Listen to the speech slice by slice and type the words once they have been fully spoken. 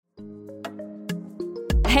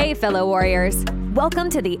Hey, fellow warriors. Welcome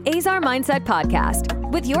to the Azar Mindset Podcast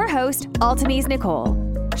with your host, Altamise Nicole.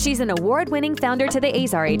 She's an award-winning founder to the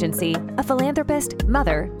Azar Agency, a philanthropist,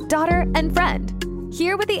 mother, daughter, and friend.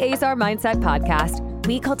 Here with the Azar Mindset Podcast,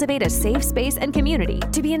 we cultivate a safe space and community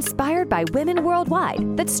to be inspired by women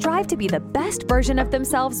worldwide that strive to be the best version of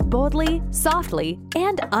themselves boldly, softly,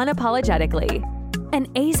 and unapologetically. An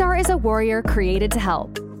Azar is a warrior created to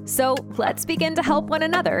help. So let's begin to help one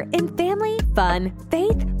another in family, fun,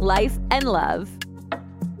 faith, life, and love.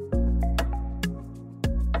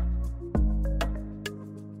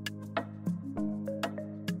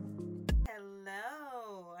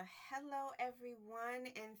 Hello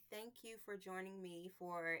everyone, and thank you for joining me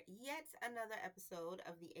for yet another episode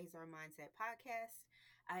of the Azar Mindset Podcast.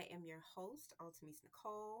 I am your host, Altamise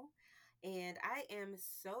Nicole, and I am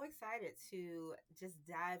so excited to just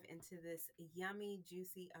dive into this yummy,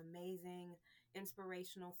 juicy, amazing,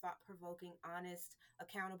 inspirational, thought-provoking, honest,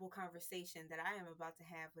 accountable conversation that I am about to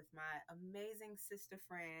have with my amazing sister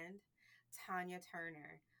friend, Tanya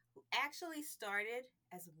Turner, who actually started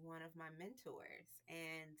as one of my mentors.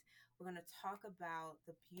 And we're going to talk about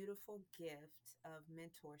the beautiful gift of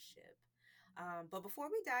mentorship. But before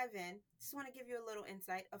we dive in, just want to give you a little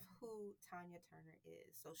insight of who Tanya Turner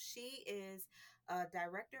is. So she is a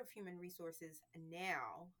director of human resources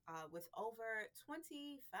now with over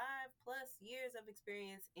 25 plus years of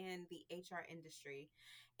experience in the HR industry.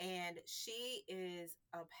 And she is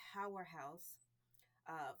a powerhouse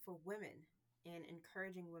for women and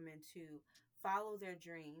encouraging women to follow their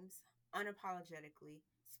dreams unapologetically,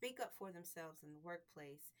 speak up for themselves in the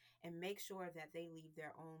workplace, and make sure that they leave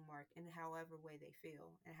their own mark in however way they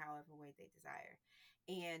feel and however way they desire.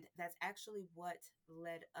 And that's actually what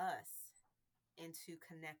led us into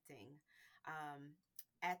connecting. Um,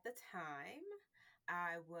 at the time,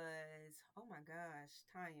 I was, oh my gosh,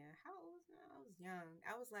 Tanya, how old was I? I was young.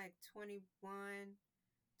 I was like 21,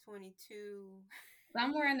 22.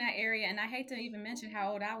 Somewhere in that area, and I hate to even mention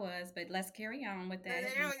how old I was, but let's carry on with that.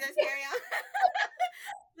 Let's carry on.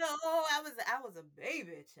 No, I was a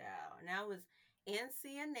baby child, and I was in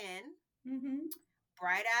CNN, Mm-hmm.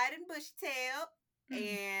 bright-eyed and bushy-tailed,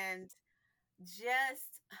 Mm. and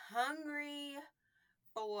just hungry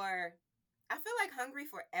for. I feel like hungry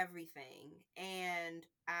for everything, and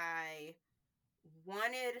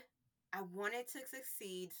wanted, I wanted to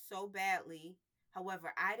succeed so badly.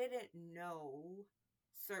 However, I didn't know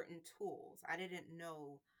certain tools. I didn't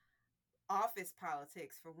know office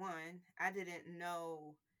politics for one. I didn't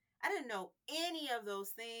know any of those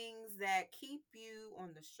things that keep you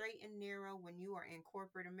on the straight and narrow when you are in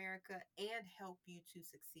corporate America and help you to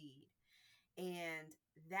succeed. And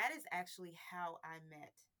that is actually how I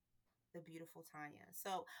met the beautiful Tanya.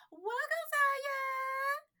 So, welcome, Tanya.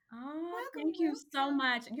 Oh, Welcome, thank you so welcome.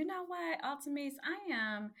 much. You know what, Altamise,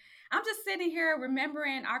 I'm just sitting here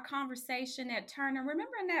remembering our conversation at Turner,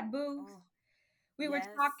 remembering that booth. Oh, We were yes,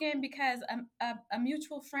 talking because a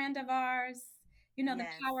mutual friend of ours, the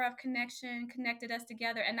yes, power of connection connected us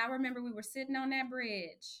together. And I remember we were sitting on that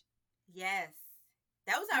bridge. yes.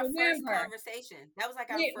 That was I our first remember. conversation. That was like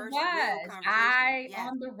our It first real was. conversation. I Yes.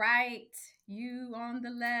 on the right, you on the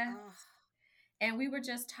left. Oh, And we were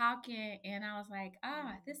just talking, and I was like,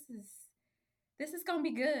 this is gonna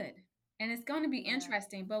be good, and it's gonna be yeah.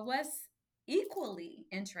 interesting. But what's equally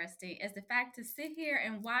interesting is the fact to sit here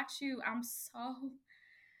and watch you. I'm so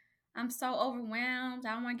overwhelmed.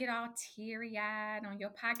 I don't want to get all teary eyed on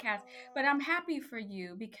your podcast, but Oh, I'm happy for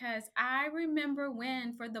you because I remember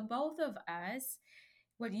when, for the both of us,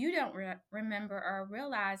 what you don't remember or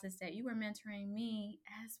realize is that you were mentoring me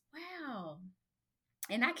as well.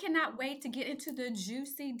 And I cannot wait to get into the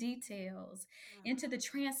juicy details, into the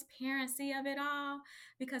transparency of it all,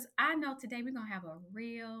 because I know today we're going to have a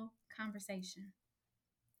real conversation.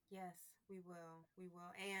 yes, we will. We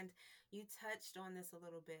will. And you touched on this a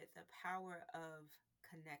little bit, the power of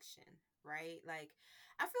connection, right? Like,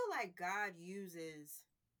 I feel like God uses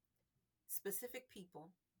specific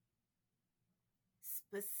people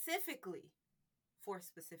specifically for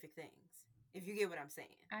specific things, if you get what I'm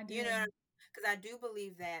saying. I You do. know, because I do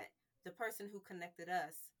believe that the person who connected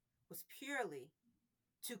us was purely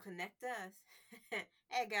to connect us.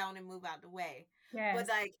 Hey, go on and move out the way. But Yes.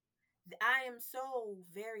 like, I am so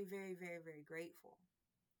very, very, very, very grateful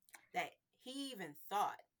that he even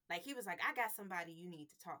thought. Like, he was like, I got somebody you need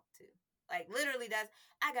to talk to. Like, literally,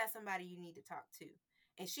 I got somebody you need to talk to.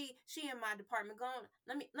 And she in my department. Go on,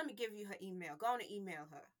 let me give you her email. Go on and email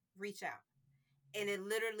her. Reach out. And it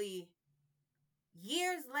literally,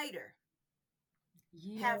 years later,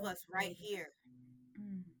 have Years us right later. here.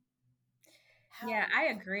 Mm. How Yeah, I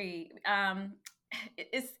agree.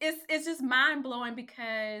 It's it's just mind blowing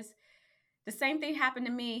because the same thing happened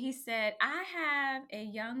to me. He said, I have a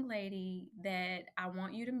young lady that I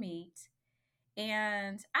want you to meet.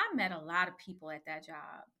 And I met a lot of people at that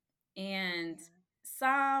job. And Yeah.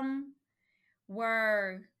 some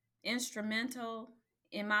were instrumental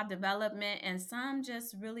in my development, and some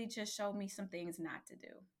just really just showed me some things not to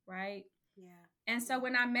do. Right. Yeah. And so Yeah.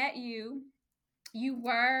 when I met you, you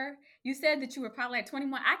said that you were probably like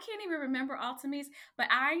 21. I can't even remember Altamise, but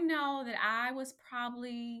I know that I was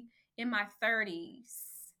probably in my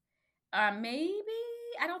 30s. Maybe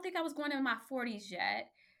I don't think I was going in my 40s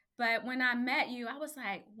yet. But when I met you, I was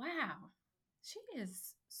like, wow, she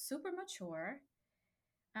is super mature,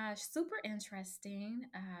 super interesting,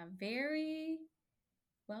 very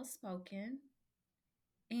well spoken.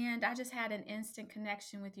 And I just had an instant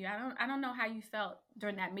connection with you. I don't know how you felt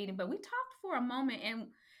during that meeting, but we talked for a moment, and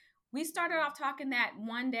we started off talking that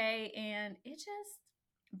one day, and it just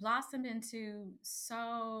blossomed into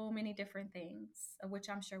so many different things, of which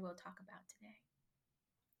I'm sure we'll talk about today.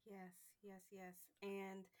 Yes, yes, yes.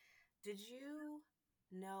 And did you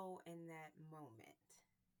know in that moment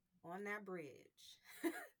on that bridge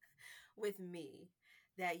with me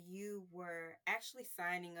that you were actually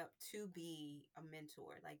signing up to be a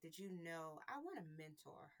mentor? Like, did you know I want to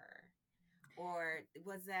mentor her? Or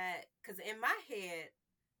was that because in my head,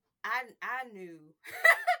 I knew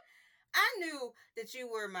I knew that you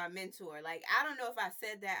were my mentor. Like, I don't know if I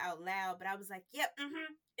said that out loud, but I was like, yep,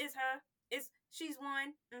 it's her. She's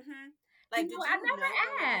one. Like, did I you know never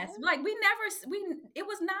going asked. in? Like it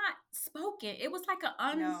was not spoken. It was like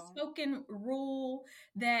an No. unspoken rule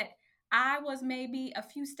that I was maybe a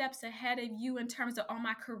few steps ahead of you in terms of on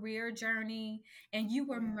my career journey, and you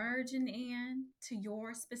were Yeah. merging in to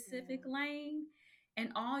your specific Yeah. lane.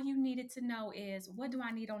 And all you needed to know is, what do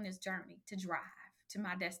I need on this journey to drive to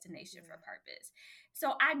my destination for Yeah. purpose?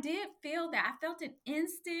 So I did feel that. I felt an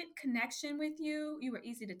instant connection with you. You were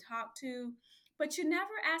easy to talk to. But you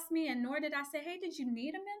never asked me, and nor did I say, hey, did you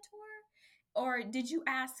need a mentor? Or did you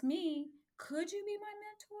ask me, could you be my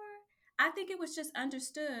mentor? I think it was just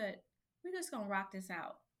understood. We're just going to rock this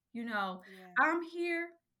out. You know, Yeah. I'm here.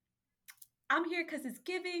 I'm here because it's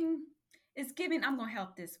giving, I'm going to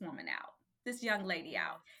help this woman out, this young lady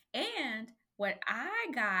out. Yes. And what I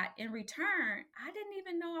got in return, I didn't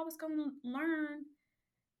even know I was going to learn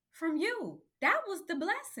from you. That was the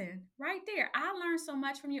blessing right there. I learned so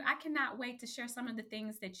much from you. I cannot wait to share some of the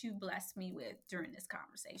things that you blessed me with during this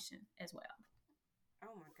conversation as well.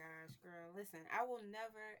 Oh my gosh, girl. Listen, I will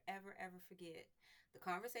never, ever, ever forget the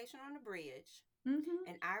conversation on the bridge. Mm-hmm.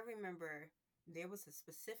 And I remember there was a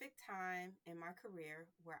specific time in my career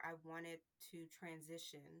where I wanted to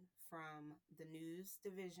transition from the news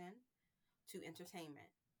division to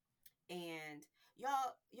entertainment. And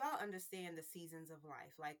y'all understand the seasons of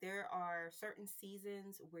life. Like, there are certain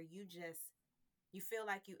seasons where you feel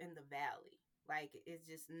like you in the valley. Like, it's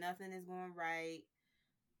just nothing is going right.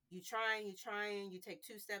 You take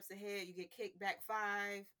two steps ahead, you get kicked back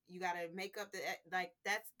five. You got to make up like,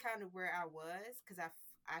 that's kind of where I was, because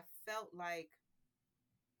I felt like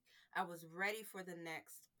I was ready for the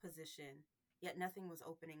next position, yet nothing was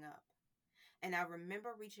opening up. And I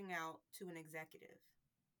remember reaching out to an executive,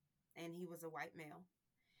 and he was a white male.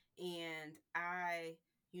 And I,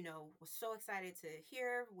 was so excited to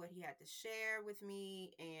hear what he had to share with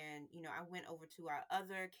me. And, I went over to our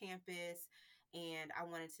other campus, and I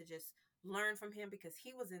wanted to just learn from him because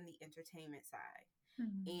he was in the entertainment side.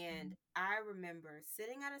 Mm-hmm. And I remember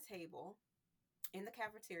sitting at a table in the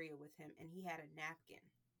cafeteria with him, and he had a napkin.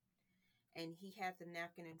 And he had the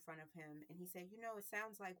napkin in front of him, and he said, it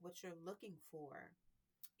sounds like what you're looking for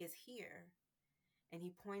is here. And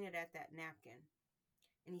he pointed at that napkin,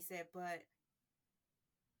 and he said, but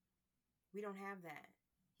we don't have that.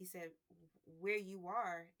 He said, where you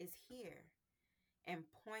are is here, and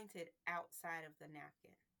pointed outside of the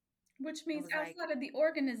napkin. Which It means was like, outside of the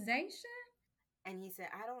organization. and he said,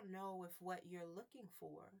 I don't know if what you're looking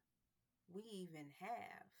for we even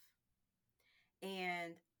have.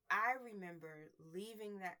 And I remember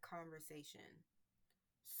leaving that conversation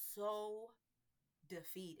so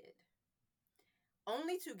defeated,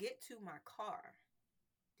 only to get to my car.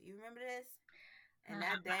 Do you remember this? And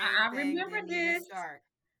that dang I thing remember didn't even this. start.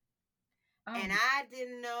 Oh, And I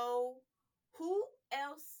didn't know who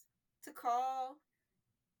else to call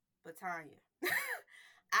but Tanya.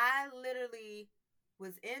 I literally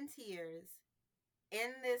was in tears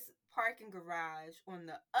in this parking garage on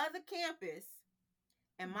the other campus,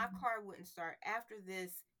 and my car wouldn't start after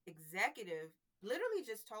this executive literally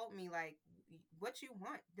just told me, like, what you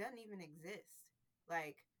want doesn't even exist.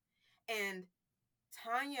 Like, and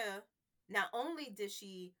Tanya, not only did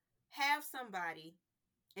she have somebody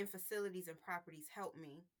in facilities and properties help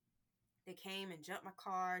me. They came and jumped my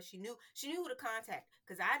car. She knew who to contact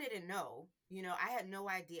because I didn't know. I had no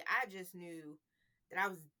idea. I just knew that I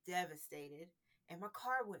was devastated and my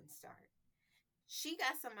car wouldn't start. She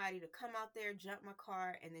got somebody to come out there, jump my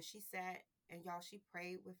car, and then she sat and y'all, she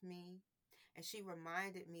prayed with me and she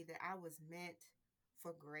reminded me that I was meant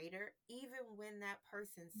for greater, even when that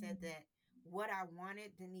person said Mhm. that what I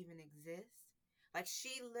wanted didn't even exist. Like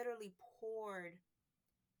she literally poured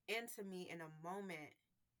into me in a moment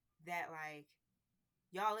that, like,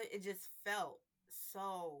 y'all, it just felt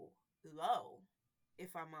so low,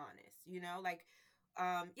 if I'm honest. Like,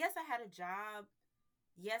 yes, I had a job.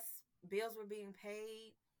 Yes, bills were being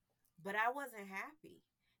paid, but I wasn't happy.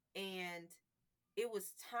 And it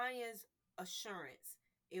was Tanya's assurance.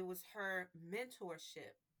 It was her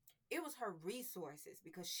mentorship. It was her resources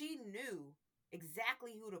because she knew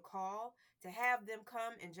exactly who to call to have them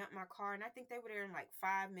come and jump my car. And I think they were there in like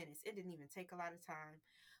 5 minutes. It didn't even take a lot of time.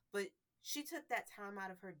 But she took that time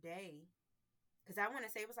out of her day because I want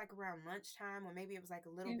to say it was like around lunchtime or maybe it was like a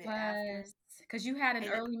little It bit after. was because you had an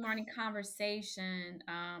And early morning conversation.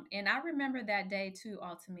 And I remember that day too,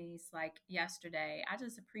 Altamise, like yesterday. I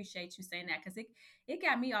just appreciate you saying that because it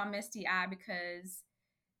got me all misty eyed because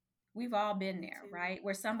we've all been me there, too. right?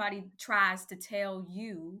 Where somebody tries to tell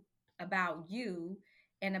you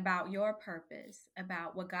and about your purpose,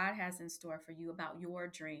 about what God has in store for you, about your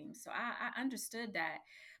dreams. So I understood that.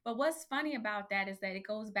 But what's funny about that is that it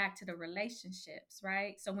goes back to the relationships,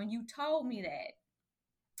 right? So when you told me Mm, that,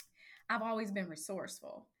 I've always been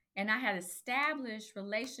resourceful. And I had established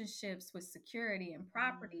relationships with security and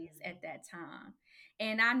properties mm, at that time.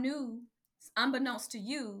 And I knew, unbeknownst to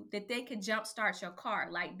you, that they could jumpstart your car.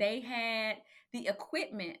 Like they had the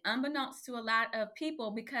equipment, unbeknownst to a lot of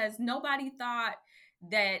people, because nobody thought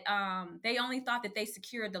that they only thought that they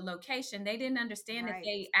secured the location. They didn't understand that right.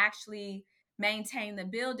 they actually maintain the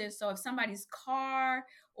building. So if somebody's car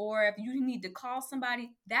or if you need to call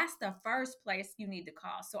somebody, that's the first place you need to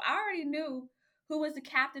call. So I already knew who was the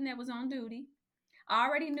captain that was on duty. I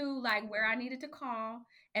already knew like where I needed to call.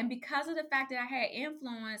 And because of the fact that I had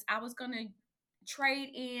influence, I was going to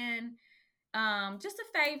trade in just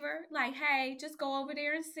a favor, like, hey, just go over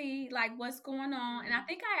there and see like what's going on. And I Mm,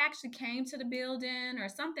 think I actually came to the building or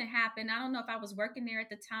something happened. I don't know if I was working there at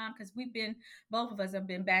the time because both of us have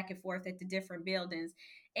been back and forth at the different buildings.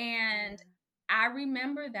 And yeah. I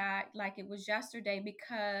remember that like it was yesterday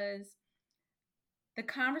because the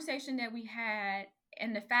conversation that we had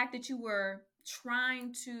and the fact that you were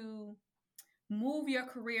trying to move your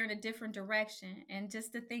career in a different direction, and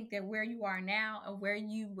just to think that where you are now or where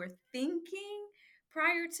you were thinking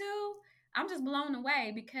prior to, I'm just blown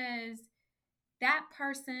away because that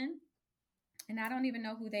person, and I don't even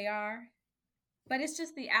know who they are, but it's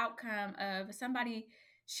just the outcome of somebody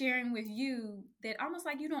sharing with you that almost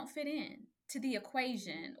like you don't fit in to the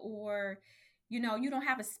equation, Mm, or you don't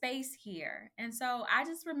have a space here. And so I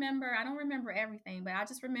don't remember everything, but I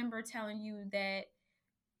just remember telling you that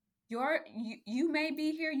you may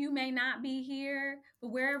be here, you may not be here, but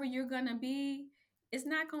wherever you're gonna be, it's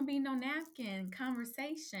not gonna be no napkin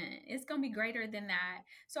conversation. It's gonna be greater than that.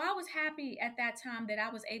 So I was happy at that time that I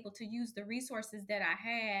was able to use the resources that I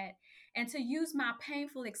had and to use my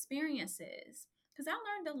painful experiences because I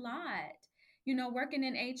learned a lot. Working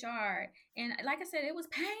in HR. And like I said, it was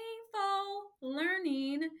painful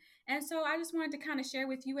learning. And so I just wanted to kind of share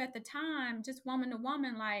with you at the time, just woman to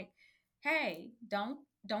woman, like, hey, don't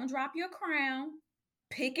drop your crown.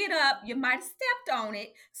 Pick it up. You might have stepped on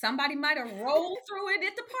it. Somebody might have rolled through it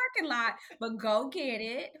at the parking lot, but go get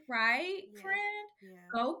it, right, yeah. friend?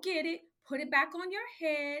 Yeah. Go get it. Put it back on your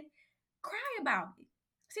head. Cry about it.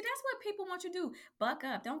 See, that's what people want you to do. Buck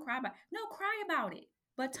up. Don't cry about it. No, cry about it.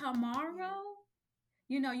 But Yeah. tomorrow,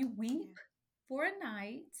 you weep Yeah. for a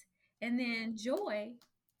night, and Yeah. then joy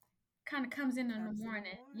kind of comes in the Comes in the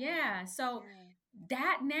morning. morning. Yeah. So Yeah.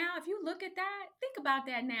 that now, if you look at that, think about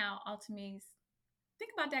that now, Altamise.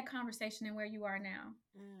 Think about that conversation and where you are now.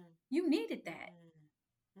 Mm, You needed that.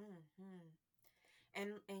 mm, mm.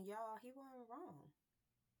 And y'all, he wasn't wrong.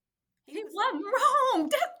 He He was not wasn't wrong. wrong.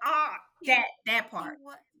 He That he part.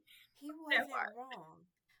 what he That wasn't part. wrong.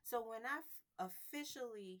 So when I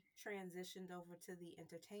officially transitioned over to the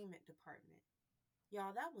entertainment department,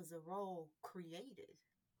 y'all, that was a role created.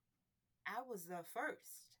 I was the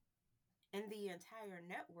first in the entire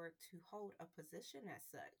network to hold a position as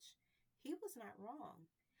such. He was not wrong.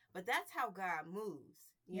 But that's how God moves,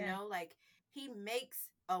 Yeah. like he makes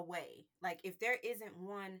a way. Like if there isn't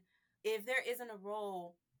a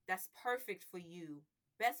role that's perfect for you,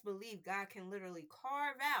 best believe God can literally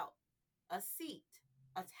carve out a seat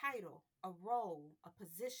a title, a role, a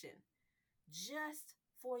position just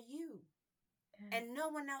for you. Yeah. And no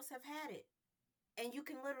one else have had it. And you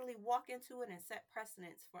can literally walk into it and set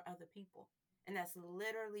precedents for other people. And that's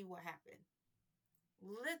literally what happened.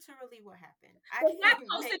 Literally what happened. I Was that can't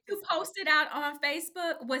post that make you this up. posted out on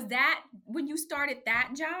Facebook? Was that when you started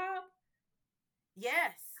that job?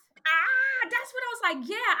 Yes. That's what I was like.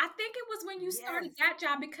 Yeah, I think it was when you started Yes. that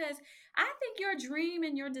job because I think your dream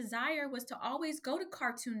and your desire was to always go to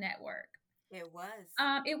Cartoon Network. It was.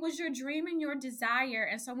 It was your dream and your desire.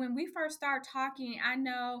 And so when we first started talking, I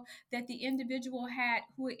know that the individual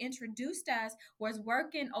who had introduced us was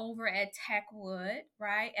working over at Techwood,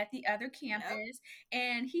 right, at the other Yep. campus.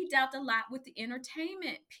 And he dealt a lot with the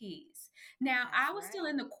entertainment piece. Now, That's I was still right.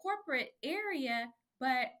 in the corporate area,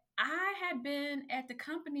 but I had been at the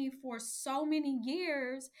company for so many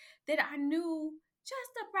years that I knew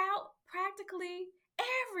just about practically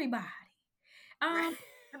everybody. Right.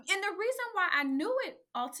 And the reason why I knew it,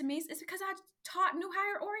 Ultimates, is because I taught new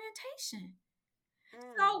hire orientation.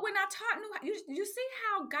 Mm. So when I taught you see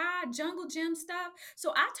how God jungle gym stuff.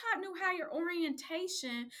 So I taught new hire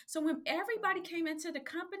orientation. So when everybody Mm. came into the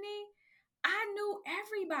company, I knew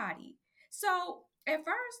everybody. So at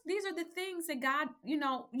first, these are the things that God, you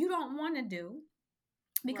don't want to do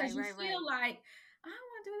because Right, you right, feel right. like I don't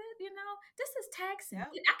want to do this. This is taxing.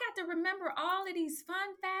 Yep. I got to remember all of these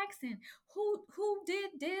fun facts and who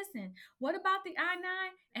did this and what about the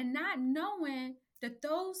I-9 and not knowing that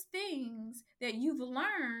those things that you've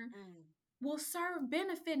learned Mm. will serve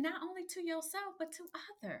benefit not only to yourself but to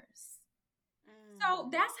others. So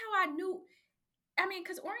Mm. that's how I knew. I mean,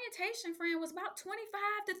 because orientation, friend, was about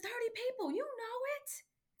 25 to 30 people. You know it.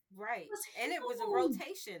 It Right. was And it was a huge.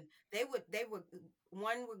 rotation. They would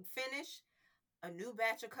one would finish, a new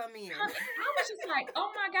batch would come in. I was just like,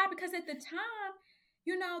 oh my God, because at the time,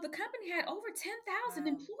 the company had over 10,000 Wow.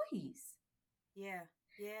 employees. Yeah.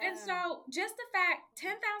 And Yeah. so just the fact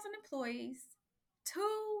 10,000 employees,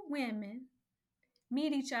 two women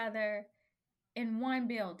meet each other in one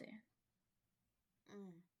building.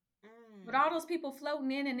 Mm. But all Mm. those people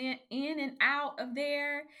floating in and out of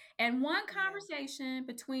there, and one Yeah. conversation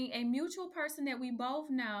between a mutual person that we both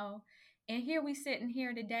know, and here we sitting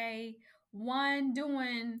here today, one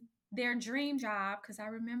doing their dream job. Because I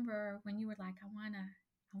remember when you were like, I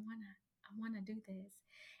wanna do this,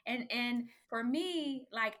 and for me,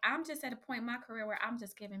 like I'm just at a point in my career where I'm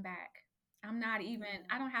just giving back. I'm not even. Yeah.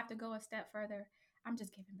 I don't have to go a step further. I'm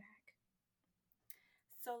just giving back.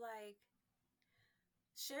 So like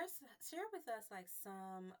share with us like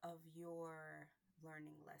some of your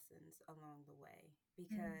learning lessons along the way, Mm.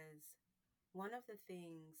 because one of the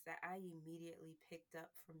things that I immediately picked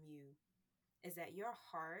up from you is that your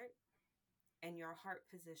heart and your heart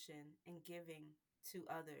position in giving to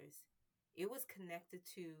others, it was connected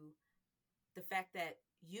to the fact that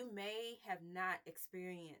you may have not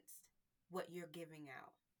experienced what you're giving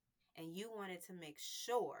out, and you wanted to make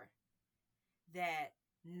sure that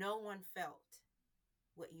no one felt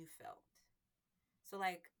what you felt. So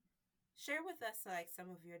like share with us like some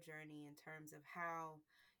of your journey in terms of how,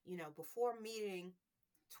 before meeting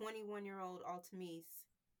 21-year-old Altamise,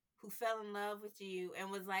 who fell in love with you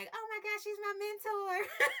and was like, oh my gosh, she's my mentor.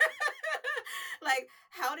 Like,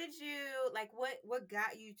 how did you, like, what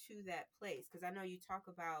got you to that place? Because I know you talk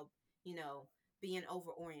about, you know, being over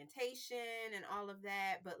orientation and all of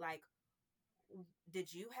that, but like,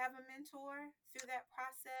 did you have a mentor through that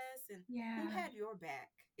process? And who Yeah. had your back,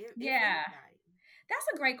 if Yeah. anybody? That's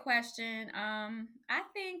a great question. I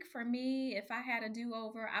think for me, if I had a do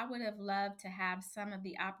over, I would have loved to have some of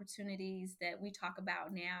the opportunities that we talk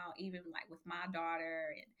about now, even like with my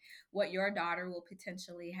daughter and what your daughter will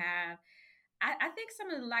potentially have. I think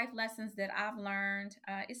some of the life lessons that I've learned,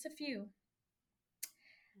 it's a few.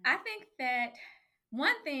 I think that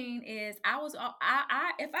one thing is if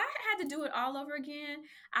I had to do it all over again,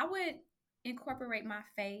 I would incorporate my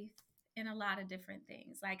faith in a lot of different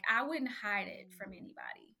things. Like I wouldn't hide it from Mm.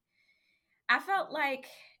 anybody. I felt like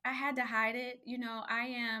I had to hide it. I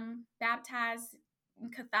am baptized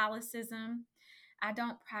in Catholicism. I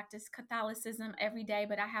don't practice Catholicism every day,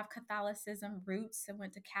 but I have Catholicism roots. I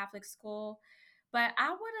went to Catholic school. But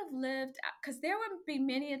I would have lived, because there would be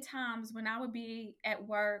many a times when I would be at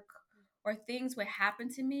work or things would happen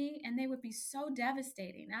to me and they would be so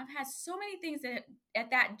devastating. I've had so many things that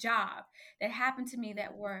at that job that happened to me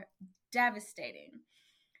that Mm. were devastating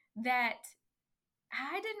that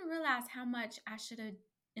I didn't realize how much I should have,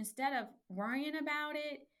 instead of worrying about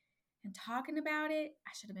it and talking about it,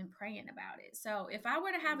 I should have been praying about it. So if I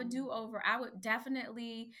were to have a Mm. do over, I would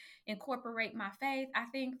definitely incorporate my faith. I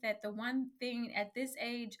think that the one thing at this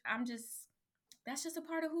age, That's just a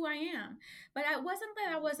part of who I am. But I wasn't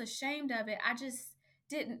that I was ashamed of it. I just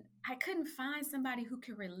I couldn't find somebody who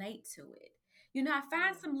could relate to it. I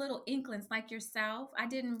find Yeah. some little inklings like yourself. I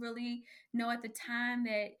didn't really know at the time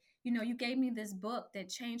that, you gave me this book that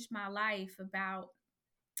changed my life about,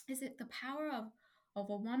 is it the power of a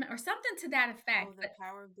woman or something to that Oh, effect? the But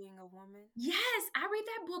power of being a woman. yes, I read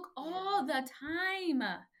that book Yeah. all the time.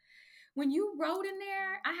 When you wrote in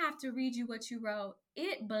there, I have to read you what you wrote.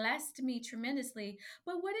 It blessed me tremendously.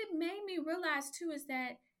 But what it made me realize too is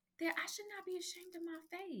that I should not be ashamed of my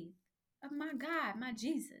faith, of my God, my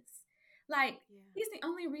Jesus. Like, Yeah. he's the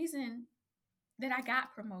only reason that I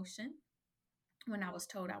got promotion when I was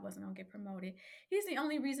told I wasn't going to get promoted. He's the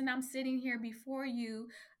only reason I'm sitting here before you,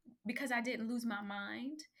 because I didn't lose my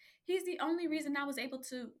mind. He's the only reason I was able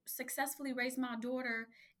to successfully raise my daughter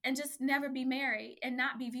and just never be married and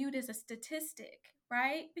not be viewed as a statistic,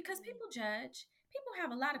 right? Because Mm. people judge. People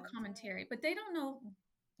have a lot of All the time. commentary, but they don't know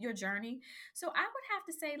your journey. So I would have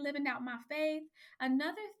to say living out my faith.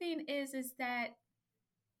 Another thing is that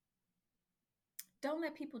don't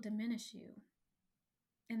let people diminish you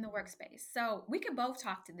in the Mm. workspace. So we could both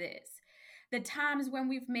talk to this. The times when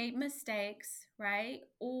we've made mistakes, right?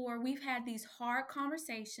 Or we've had these hard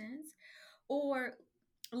conversations, or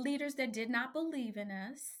leaders that did not believe in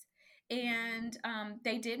us, and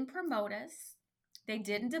they didn't promote us, they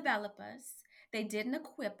didn't develop us, they didn't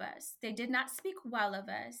equip us, they did not speak well of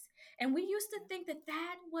us. And we used to Yep. think that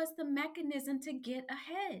that was the mechanism to get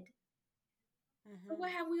ahead. But what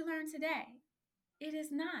Mm-hmm. have we learned today? It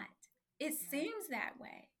is not. It Right. seems that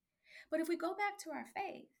way. But if we go back to our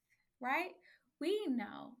faith, right, we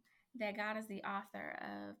know that God is the author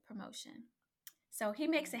of promotion. So he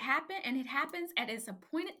makes it Mm. happen, and it happens at its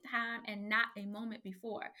appointed time and not a moment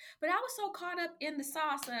before. But I was so caught up in the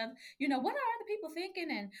sauce of, what are other people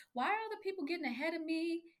thinking, and why are other people getting ahead of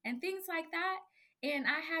me and things like that. And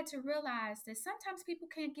I had to realize that sometimes people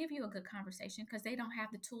can't give you a good conversation because they don't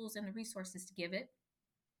have the tools and the resources to give it.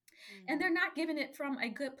 Mm. And they're not giving it from a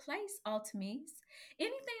good place, Ultimes.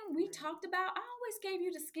 Anything we Right. talked about, I always gave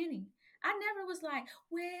you the skinny. I never was like,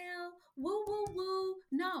 well, woo, woo, woo.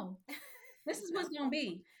 No, this is No. what's going to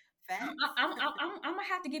be. Facts. I'm going to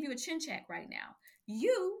have to give you a chin check right now.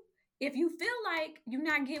 You, if you feel like you're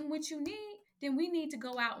not getting what you need, then we need to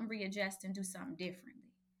go out and readjust and do something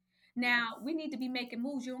differently. Now, Yes. we need to be making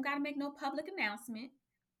moves. You don't got to make no public announcement.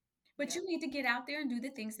 But Yep. you need to get out there and do the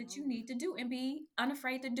things that you Move. need to do and be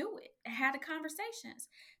unafraid to do it and have the conversations.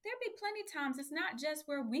 There'll be plenty of times, it's not just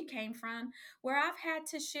where we came from, where I've had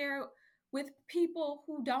to share with people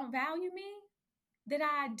who don't value me that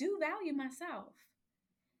I do value myself.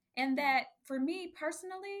 And Mm. that for me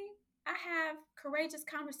personally, I have courageous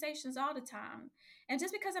conversations all the time. And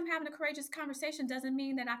just because I'm having a courageous conversation doesn't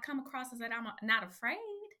mean that I come across as that I'm not afraid,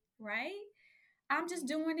 right? I'm just Right.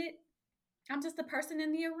 doing it. I'm just a person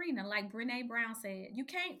in the arena, like Brene Brown said. You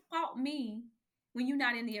can't fault me when you're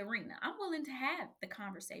not in the arena. I'm willing to have the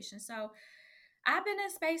conversation. So I've been in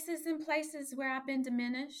spaces and places where I've been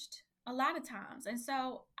diminished a lot of times. And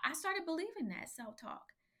so I started believing that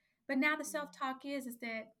self-talk. But now the Mm. self-talk is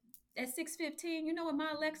that at 6:15, you know what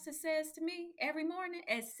my Alexa says to me every morning?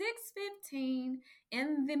 At 6:15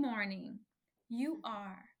 in the morning, you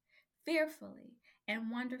are fearfully and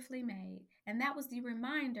wonderfully made. And that was the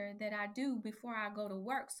reminder that I do before I go to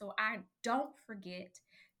work, so I don't forget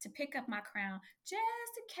to pick up my crown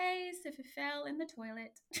just in case if it fell in the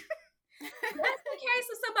toilet. Just in case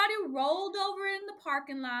if somebody rolled over in the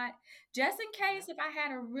parking lot, just in case Yep. if I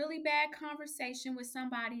had a really bad conversation with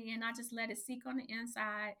somebody and I just let it seep on the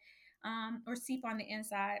inside, or seep on the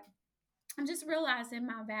inside. I'm just realizing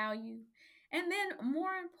my value. And then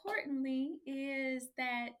more importantly is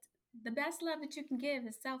that the best love that you can give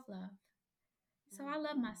is self-love. So I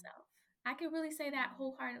love Mm-hmm. myself. I can really say that Yeah.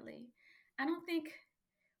 wholeheartedly. I don't think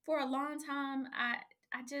for a long time I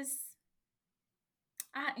just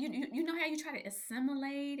you know how you try to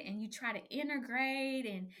assimilate and you try to integrate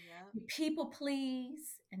and Yep. you people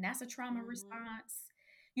please, and that's a trauma Mm-hmm. response.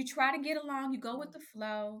 You try to get along, you go with Mm. the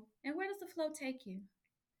flow, and where does the flow take you?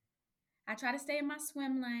 I try to stay in my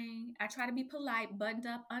swim lane. I try to be polite, buttoned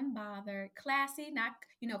up, unbothered, classy, not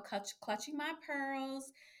clutching my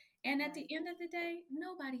pearls. And at the Right. end of the day,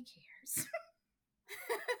 nobody cares,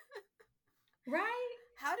 right?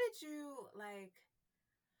 How did you like?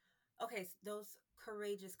 Okay, those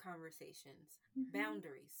courageous conversations, Hmm.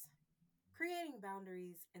 boundaries, creating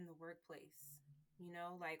boundaries in the workplace.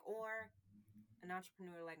 Like, or an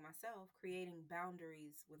entrepreneur like myself, creating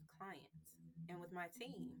boundaries with clients and with my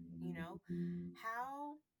team.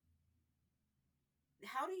 How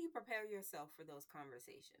how do you prepare yourself for those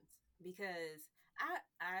conversations? Because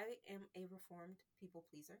I am a reformed people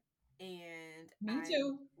pleaser, and Me I'm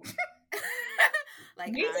too.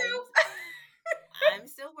 like Me too. I'm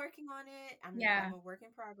still working on it. I'm Yeah. a work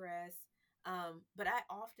in progress. But I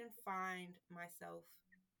often find myself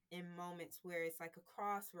in moments where it's like a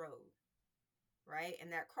crossroad, right?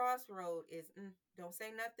 And that crossroad is don't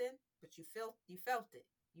say nothing, but you felt it.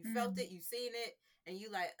 You felt Mm, it, you seen it, and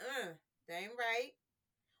you like, that ain't right.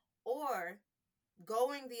 Or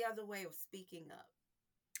going the other way of speaking up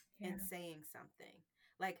and yeah. saying something.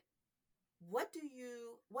 Like, what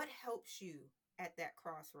helps you at that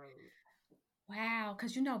crossroad? Wow,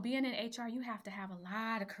 because being in HR, you have to have a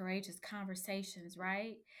lot of courageous conversations,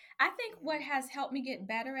 right? I think what Yeah. has helped me get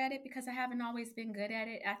better at it, because I haven't always been good at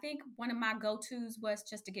it, I think one of my go tos was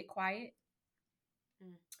just to get quiet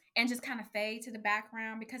Mm, and just kind of fade to the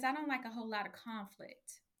background because I don't like a whole lot of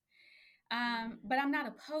conflict. mm, But I'm not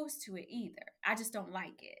opposed to it either. I just don't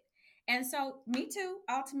like it. And so, me too,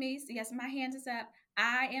 all to me. So yes, my hand is up.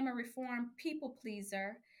 I am a reformed people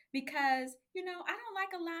pleaser because, I don't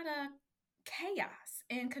like a lot of chaos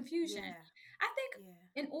and confusion. yeah. I think Yeah.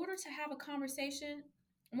 in order to have a conversation,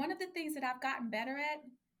 one of the things that I've gotten better at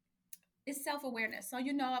is self awareness. So,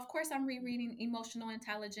 of course, I'm Mm, rereading emotional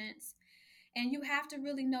intelligence, and you have to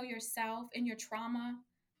really know yourself and your trauma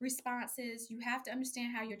responses. You have to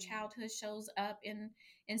understand how your mm, childhood shows up in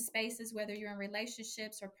spaces, whether you're in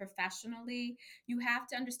relationships or professionally. You have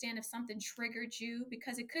to understand if something triggered you,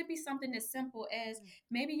 because it could be something as simple as mm,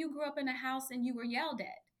 maybe you grew up in a house and you were yelled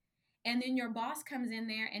at, and then your boss comes in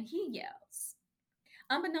there and he yells.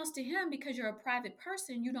 Unbeknownst to him, because you're a private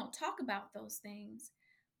person, you don't talk about those things,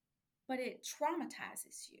 but it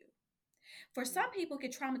traumatizes you. For mm, some people, it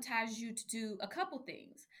could traumatize you to do a couple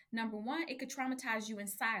things. Number one, it could traumatize you in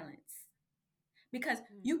silence, because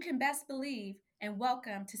mm, you can best believe and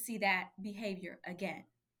welcome to see that behavior again.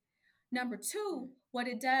 Number mm, two, what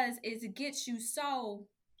it does is it gets you so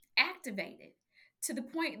activated to the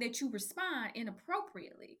point that you respond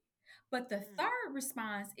inappropriately. But the mm, third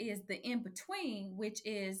response is the in between, which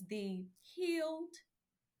is the healed,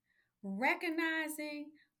 recognizing,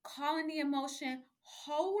 calling the emotion,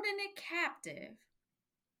 holding it captive,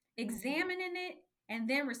 mm, examining it, and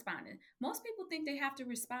then responding. Most people think they have to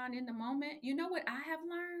respond in the moment. You know what I have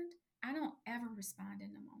learned? I don't ever respond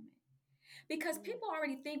in the moment because mm, people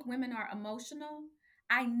already think women are emotional.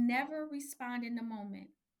 I never respond in the moment.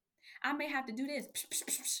 I may have to do this, be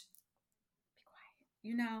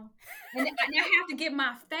quiet, and I have to get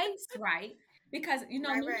my face right, because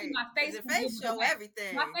right, normally right. my Because face the will give face it show away.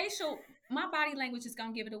 everything. My body language is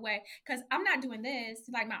gonna give it away, because I'm not doing this,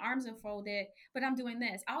 like my arms are folded, but I'm doing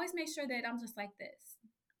this. I always make sure that I'm just like this,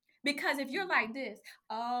 because if you're Mm. like this,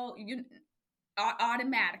 oh, you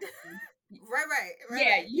automatically, Right, right, right, yeah,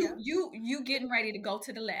 right. you Yeah. you you getting ready to go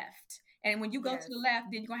to the left, and when you go to Yes. the left,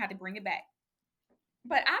 then you're gonna have to bring it back.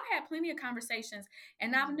 But I've had plenty of conversations,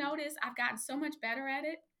 and I've Mm, noticed I've gotten so much better at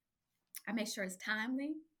it. I make sure it's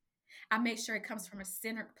timely. I make sure it comes mm, from a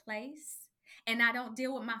centered place. And I don't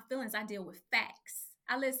deal with my feelings, I deal with facts.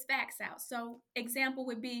 I list facts out. So, example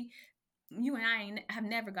would be, you and I have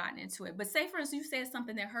never gotten into it, but say, for instance, you said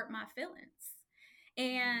something that hurt my feelings.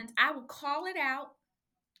 mm, And I will call it out,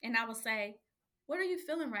 and I will say, what are you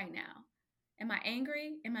feeling right now? Am I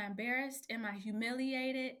angry? Am I embarrassed? Am I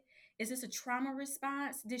humiliated? Is this a trauma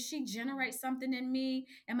response? Did she mm, generate something in me?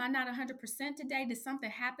 Am I not 100% today? Did something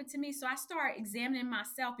happen to me? So I start examining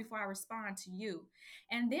myself before I respond to you.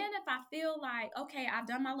 And then if I feel like, okay, I've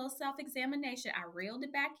done my little self examination, I reeled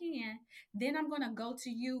it back in, then I'm going to go to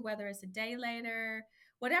you, whether it's a day later,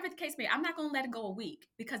 whatever the case may be. I'm not going to let it go a week,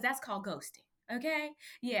 because that's called ghosting. Okay.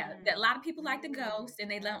 Yeah. That a mm, lot of people like to ghost and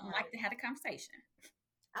they that don't like part. to have a conversation.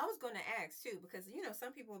 I was going to ask too, because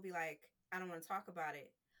some people will be like, I don't want to talk about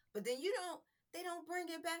it, but then you don't. They don't bring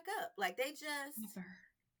it back up. Like they just, Never.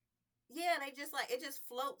 yeah, they just like it just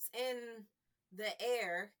floats in the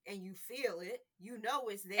air, and you feel it. You know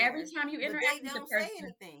it's Every there, time you but they interact with the don't say person.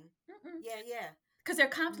 anything. Yeah, yeah. Because they're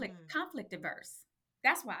conflict Mm, conflict averse.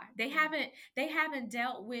 That's why mm, they haven't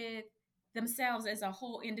dealt with themselves as a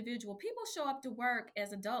whole individual. People show up to work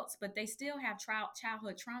as adults, but they still have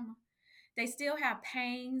childhood trauma. They still have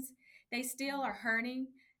pains. They still are hurting.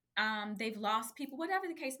 They've lost people, whatever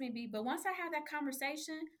the case may be. But once I have that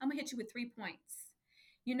conversation, I'm gonna hit you with 3 points.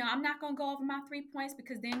 I'm not gonna go over my 3 points,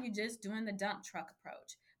 because then you're just doing the dump truck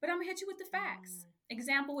approach. But I'm gonna hit you with the facts. mm,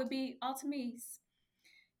 Example would be Altamise.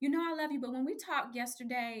 I love you, but when we talked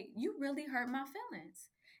yesterday, you really hurt my feelings.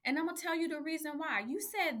 And I'm going to tell you the reason why. You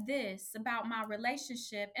said this about my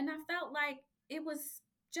relationship, and I felt like it was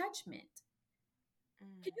judgment.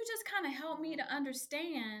 mm, Can you just kind of help me to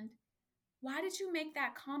understand, why did you make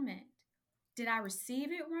that comment? Did I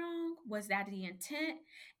receive it wrong? Was that the intent?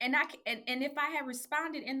 And if I had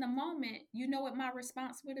responded in the moment, you know what my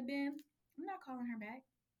response would have been? I'm not calling her back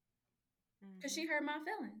because Mm-hmm. she hurt my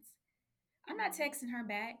feelings. I'm not Mm-hmm. texting her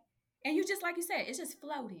back. And you just like you said, it's just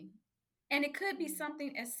floating. And it could be Mm-hmm.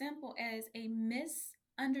 something as simple as a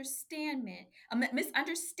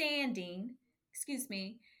misunderstanding, excuse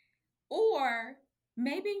me, or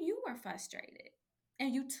maybe you were frustrated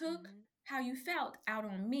and you took Mm-hmm. how you felt out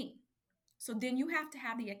on me. So then you have to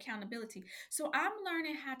have the accountability. So I'm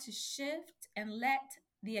learning how to shift and let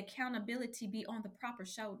the accountability be on the proper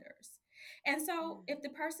shoulders. And so Mm-hmm. if the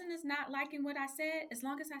person is not liking what I said, as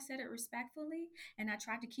long as I said it respectfully and I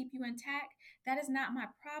tried to keep you intact, that is not my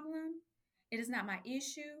problem. It is not my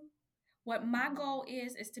issue. What my goal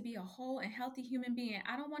is to be a whole and healthy human being.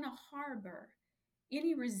 I don't want to harbor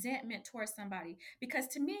any resentment towards somebody because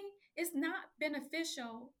to me, it's not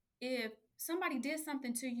beneficial if somebody did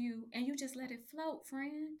something to you and you just let it float,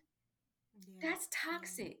 friend. Yeah. That's Yeah.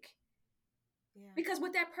 toxic. Yeah. Because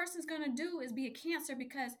what that person's going to do is be a cancer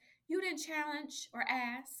because you didn't challenge or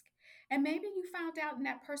ask. And maybe you found out and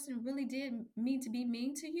that person really did mean to be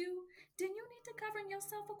mean to you. Then you need to govern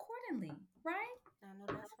yourself accordingly, right? I know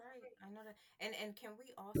that's right. I know that. And can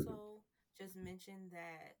we also just mention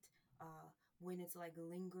that when it's like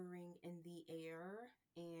lingering in the air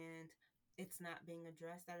and it's not being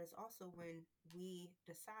addressed, that is also when we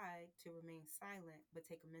decide to remain silent but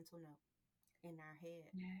take a mental note in our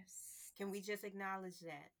head. Yes. Can we just acknowledge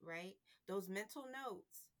that, right? Those mental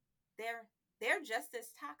notes, they're they're just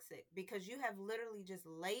as toxic because you have literally just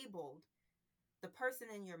labeled the person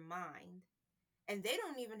in your mind and they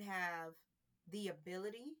don't even have the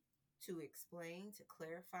ability to explain, to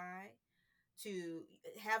clarify, to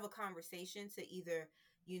have a conversation, to either,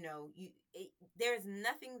 there's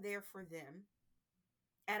nothing there for them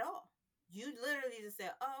at all. You literally just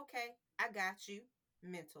said, oh, okay, I got you,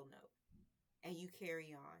 mental note, and you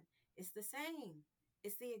carry on. It's the same.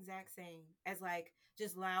 It's the exact same as like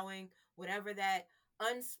just allowing whatever that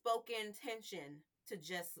unspoken tension to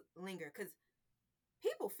just linger because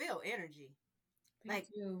people feel energy. They Like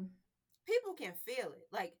do. people can feel it.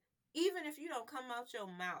 Like even if you don't come out your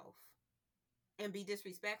mouth and be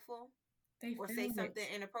disrespectful They or say feel it. something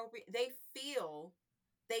inappropriate, they feel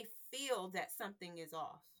that something is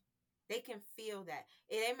off. They can feel that.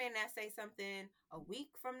 They may not say something a week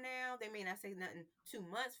from now. They may not say nothing 2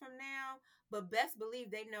 months from now. But best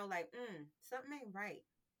believe they know, like, something ain't right.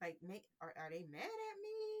 Like, are they mad at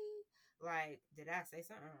me? Like, did I say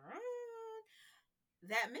something wrong?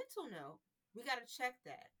 That mental note, we got to check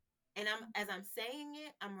that. And as I'm saying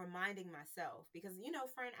it, I'm reminding myself because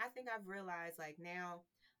friend, I think I've realized like now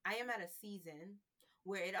I am at a season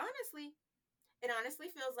where it honestly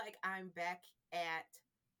feels like I'm back at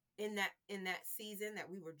in that season that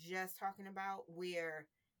we were just talking about where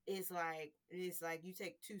it's like you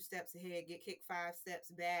take 2 steps ahead, get kicked 5 steps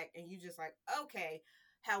back, and you just like, okay.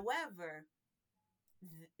 However,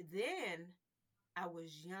 then I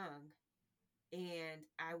was young and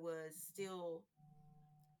I was still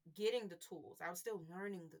getting the tools. I was still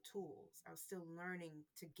learning the tools. I was still learning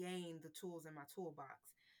to gain the tools in my toolbox.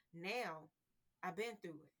 Now, I've been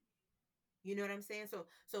through it. You know what I'm saying?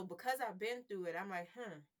 So because I've been through it, I'm like,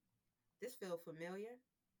 this feel familiar.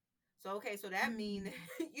 So okay, so that mean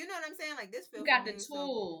Mm. you know what I'm saying? Like this You feel got the familiar. So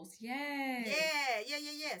tools. Yes.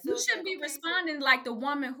 yeah. You So it's shouldn't like, be okay, so responding like the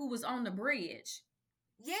woman who was on the bridge.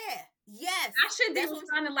 yeah, yes. I should be That's what I'm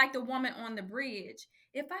responding like the woman on the bridge.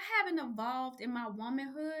 If I haven't evolved in my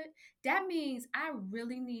womanhood, that means I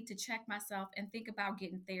really need to check myself and think about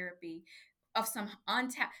getting therapy of some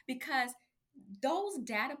untapped because those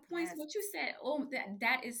data points, yes. what you said, oh,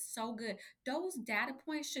 that is so good. Those data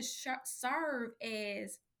points should serve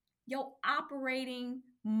as your operating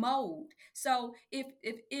mode. So if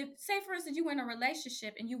say for instance you were in a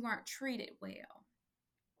relationship and you weren't treated well,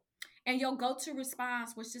 and your go-to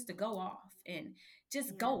response was just to go off and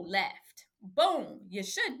just go Yeah. left. Boom, you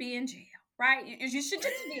should be in jail, right? You should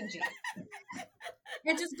just be in jail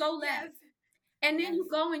and just go left. Yes. And then Yes. you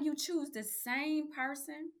go and you choose the same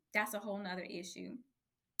person. That's a whole nother issue.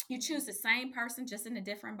 You choose the Mm-hmm. same person just in a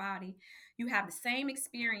different body. You have the same Come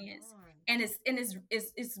experience, on. and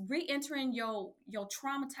it's re-entering your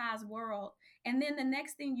traumatized world. And then the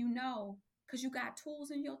next thing you know, because you got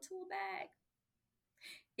tools in your tool bag,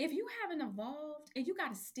 if you haven't evolved and you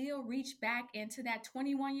got to still reach back into that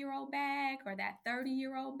 21-year-old bag or that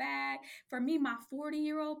 30-year-old bag, for me, my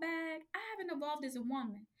 40-year-old bag, I haven't evolved as a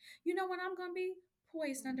woman. You know what I'm going to be?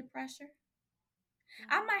 Poised under pressure.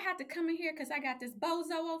 I Mm-hmm. might have to come in here because I got this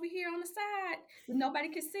bozo over here on the side that nobody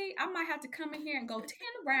can see. I might have to come in here and go 10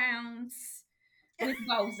 rounds with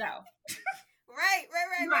Bozo. Right.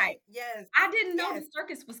 Right. Yes. I didn't know the Yes.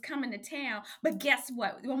 circus was coming to town, but guess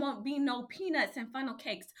what? There won't be no peanuts and funnel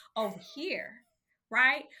cakes over here,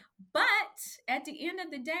 right? But at the end of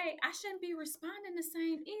the day, I shouldn't be responding the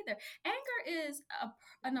same either. Anger is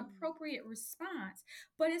an appropriate response,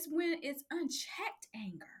 but it's when it's unchecked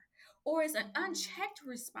anger or it's an Mm-hmm. unchecked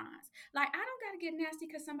response. Like, I don't got to get nasty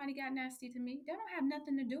because somebody got nasty to me. That don't have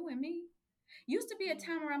nothing to do with me. Used to be a Yeah.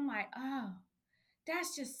 time where I'm like, oh,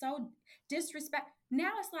 that's just so disrespect.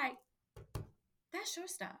 Now it's like, that's your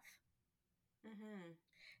stuff. Mm-hmm.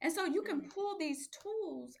 And so you can Mm. pull these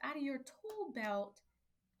tools out of your tool belt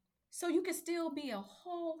so you can still be a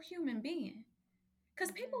whole human being.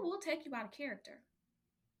 Because people Mm-hmm. will take you out of character.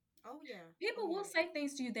 Oh yeah. Oh People will yeah. say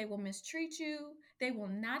things to you, they will mistreat you, they will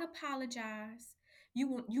not apologize. You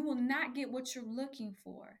will not get what you're looking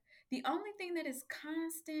for. The only thing that is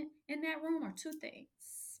constant in that room are two things.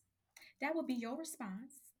 That will be your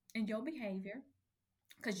response and your behavior,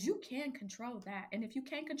 because you can control that. And if you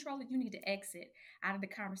can't control it, you need to exit out of the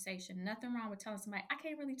conversation. Nothing wrong with telling somebody, I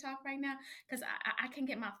can't really talk right now because I can't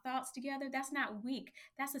get my thoughts together. That's not weak.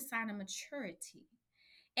 That's a sign of maturity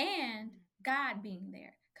and God being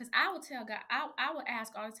there. Because I will tell God, I will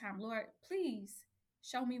ask all the time, Lord, please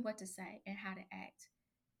show me what to say and how to act.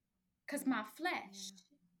 Because Mm. my flesh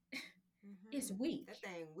Yeah. is Mm-hmm. weak. That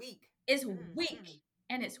thing weak. It's weak Mm-hmm.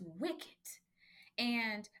 and it's wicked.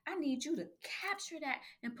 And I need you to capture that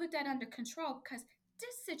and put that under control, because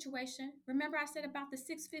this situation, remember I said about the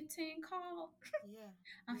 615 call? Yeah.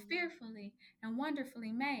 I'm Yeah. Yeah. fearfully and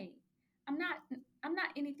wonderfully made. I'm not I'm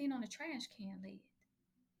not anything on a trash can lid.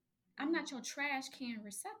 I'm Mm. not your trash can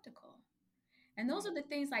receptacle. And those Mm. are the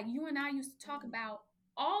things like you and I used to talk Mm. about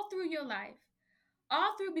all through your life,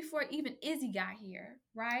 all through before even Izzy got here,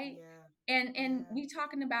 right? Yeah. And Yeah. we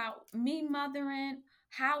talking about me mothering,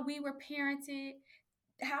 how we were parented,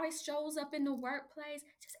 how it shows up in the workplace,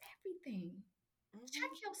 just everything. Check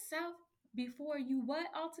Mm-hmm. yourself before you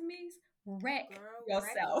what, Altamise? Wreck Girl, wreck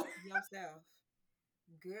yourself. yourself.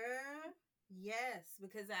 Girl, yes,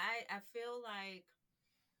 because I feel like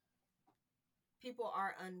people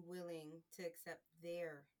are unwilling to accept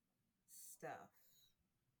their stuff.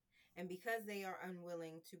 And because they are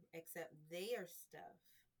unwilling to accept their stuff,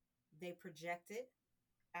 they project it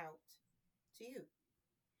out to you.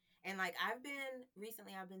 And like I've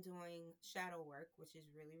been doing shadow work, which is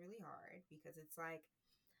really, really hard because it's like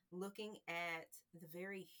looking at the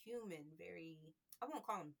very human, very, I won't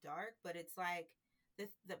call them dark, but it's like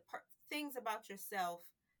things about yourself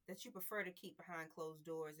that you prefer to keep behind closed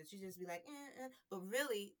doors that you just be like, but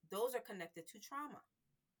really those are connected to trauma.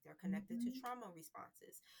 They're connected to Mhm. trauma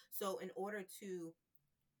responses. So in order to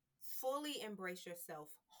fully embrace yourself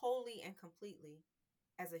wholly and completely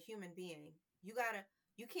as a human being, you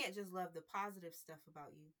can't just love the positive stuff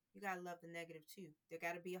about you. You got to love the negative too. There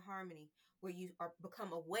got to be a harmony where you are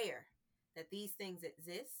become aware that these things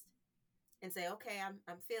exist and say, okay,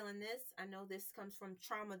 I'm feeling this. I know this comes from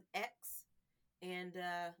trauma X, and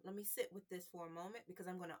let me sit with this for a moment because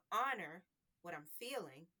I'm going to honor what I'm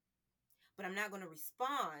feeling, but I'm not going to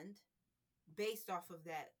respond based off of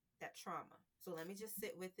that trauma. So let me just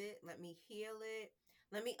sit with it. Let me heal it.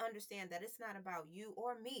 Let me understand that it's not about you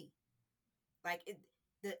or me. Like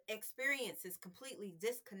the experience is completely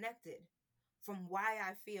disconnected from why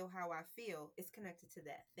I feel how I feel. It's connected to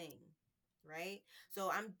that thing, right?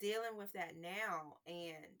 So I'm dealing with that now,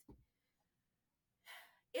 and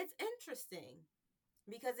it's interesting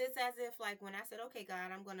because it's as if like when I said, "Okay,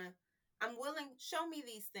 God, I'm willing. Show me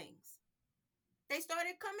these things." They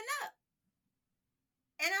started coming up,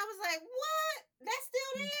 and I was like, "What? That's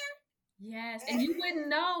still Yes, and there?" you wouldn't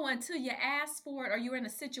know until you asked for it or you're in a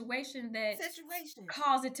situation that Situations.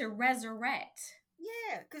 cause it to resurrect.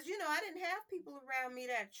 Yeah, because I didn't have people around me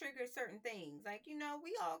that trigger certain things. Like,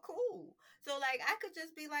 we all cool. So, like, I could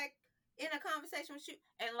just be like in a conversation with you.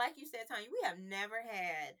 And, like you said, Tanya, we have never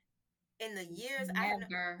had in the years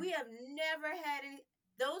Never. we have never had any,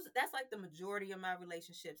 that's like the majority of my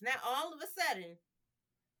relationships. Now, all of a sudden,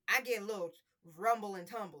 I get little rumble and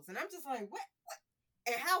tumbles. And I'm just like, what?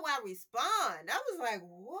 And how I respond, I was like,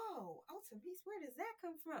 whoa, Ultimate, where does that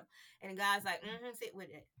come from? And the guy's like, sit with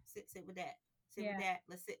it. Sit with that. Sit with Yeah.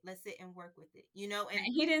 that. Let's sit and work with it. And And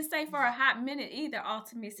he didn't say for a hot minute either,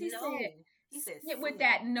 Ultimus. He said, no, he said, sit with sit,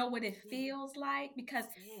 that, know what it sit, feels like, because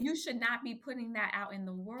sit. you should not be putting that out in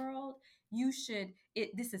the world. You should,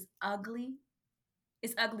 this is ugly.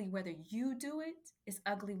 It's ugly whether you do it, it's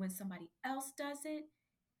ugly when somebody else does it.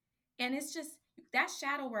 And it's just that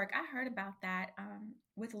shadow work. I heard about that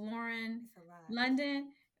with Lauren It's a lot. London.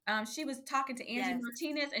 She was talking to Angie Yes.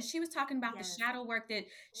 Martinez, and she was talking about the Yes. shadow work that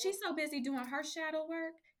she's so busy doing her shadow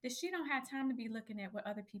work that she don't have time to be looking at what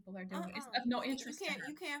other people are doing. It's of no You interest to can't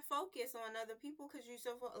her. focus on other people because you're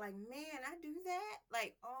so like, man, I do that.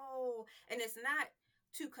 Like, oh, and it's not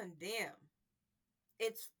to condemn.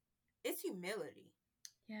 It's humility.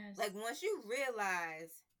 Yes. Like once you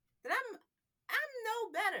realize that I'm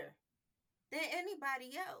no better than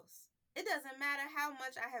anybody else. It doesn't matter how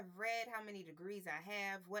much I have read, how many degrees I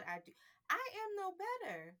have, what I do. I am no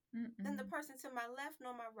better than the person to my left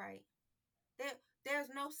nor my right. There's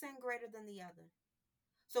no sin greater than the other.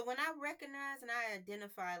 So when I recognize and I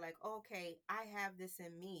identify, like, okay, I have this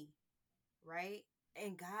in me, right?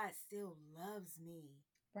 And God still loves me.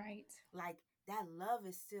 Right. Like that love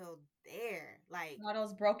is still there. Like All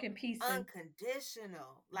those broken pieces.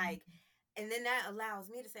 Unconditional. Like, and then that allows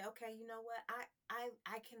me to say, okay, you know what?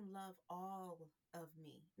 I can love all of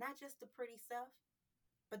me. Not just the pretty stuff,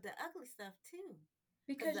 but the ugly stuff too.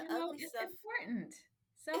 Because The you know ugly it's stuff, important. it's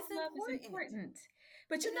Self-love is important. important.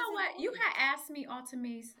 But It you is know what? You important. had asked me,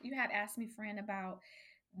 Altamise, you had asked me, friend, about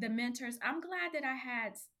the mentors. I'm glad that I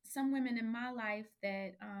had some women in my life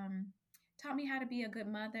that taught me how to be a good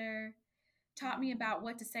mother, taught me about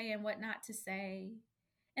what to say and what not to say.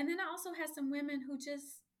 And then I also had some women who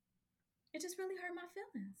it just really hurt my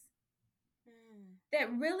feelings. That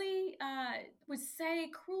really would say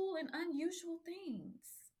cruel and unusual things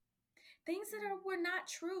that were not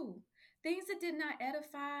true, things that did not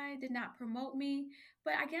edify, did not promote me.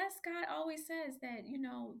 But I guess God always says that, you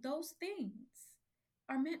know, those things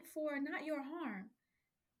are meant for not your harm,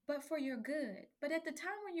 but for your good. But at the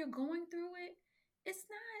time when you're going through it, it's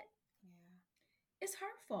not, it's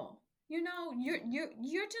hurtful. You know,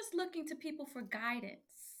 you're just looking to people for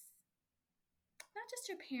guidance, not just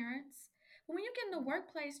your parents. But when you get in the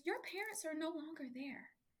workplace, your parents are no longer there.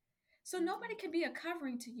 So nobody can be a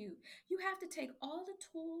covering to you. You have to take all the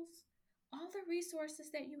tools, all the resources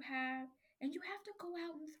that you have, and you have to go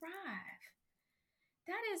out and thrive.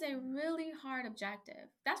 That is a really hard objective.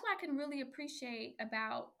 That's what I can really appreciate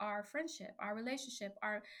about our friendship, our relationship,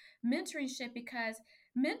 our mentorship, because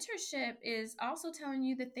mentorship is also telling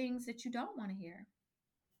you the things that you don't want to hear.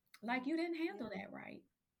 Like you didn't handle that right.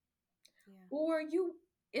 Or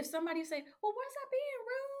if somebody say, well, was I being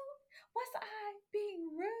rude? Was I being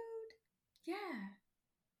rude? Yeah,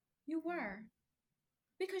 you were.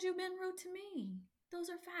 Because you've been rude to me. Those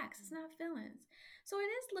are facts. It's not feelings. So it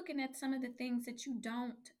is looking at some of the things that you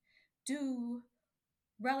don't do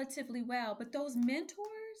relatively well. But those mentors,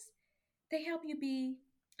 they help you be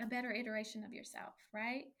a better iteration of yourself,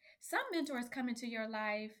 right? Some mentors come into your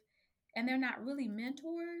life and they're not really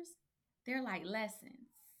mentors. They're like lessons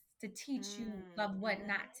to teach you of what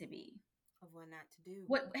not to be. Of what not to do.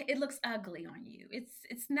 What it looks ugly on you.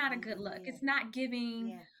 It's not a good look. It's not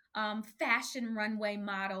giving fashion runway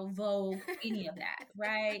model Vogue any of that,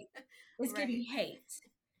 right? It's giving hate.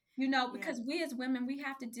 You know, because we as women, we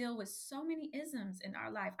have to deal with so many isms in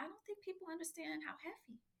our life. I don't think people understand how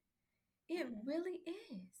heavy it really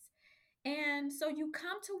is. And so you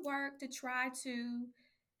come to work to try to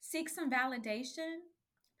seek some validation,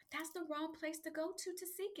 but that's the wrong place to go to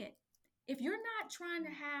seek it. If you're not trying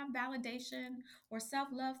to have validation or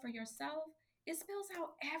self-love for yourself, it spills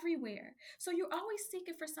out everywhere. So you're always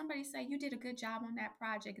seeking for somebody to say you did a good job on that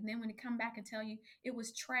project. And then when they come back and tell you it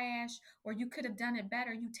was trash or you could have done it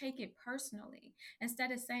better, you take it personally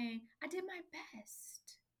instead of saying, I did my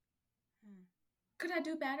best. Could I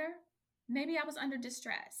do better? Maybe I was under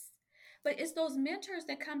distress. But it's those mentors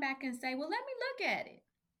that come back and say, well, let me look at it.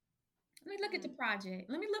 Let me look at the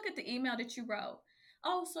project. Let me look at the email that you wrote.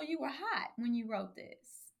 Oh, so you were hot when you wrote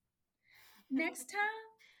this. Next time,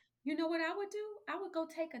 you know what I would do? I would go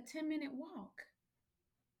take a 10-minute walk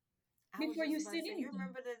before you send anything. You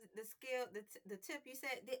remember the skill, the tip you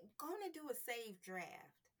said? Go on and do a save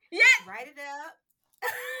draft. Yeah. Write it up.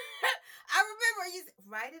 I remember you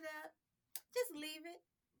write it up. Just leave it.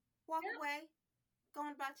 Walk away. Go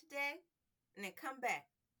on about your day. And then come back.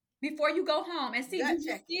 Before you go home and see, do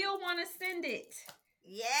you still want to send it?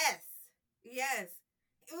 Yes. Yes.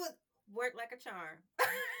 It would work like a charm.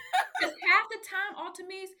 Because half the time,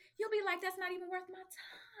 Altamise, you'll be like, that's not even worth my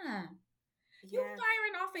time. Yes. You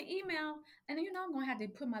firing off an email, and then I'm going to have to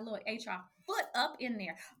put my little HR foot up in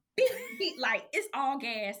there. Beat, like it's all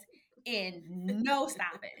gas and no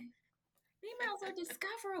stopping. Emails are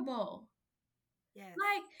discoverable. Yes.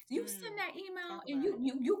 Like you send that email and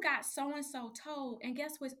you got so-and-so told, and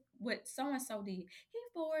guess what so-and-so did? He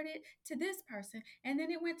forwarded to this person, and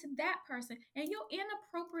then it went to that person, and your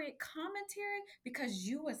inappropriate commentary because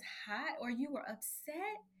you was hot or you were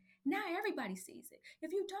upset, now everybody sees it.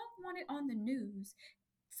 If you don't want it on the news,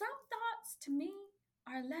 Some thoughts to me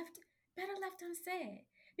are better left unsaid.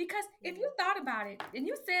 Because if you Yeah. thought about it and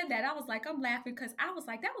you said that, I was like, I'm laughing because I was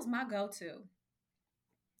like, that was my go-to.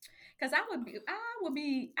 Because I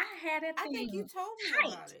had that I think you thing told me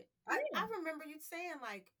tight. about it. I Yeah. remember you saying,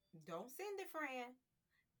 like, don't send it, friend.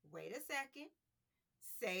 Wait a second.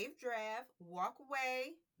 Save draft, walk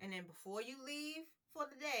away, and then before you leave for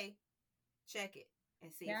the day, check it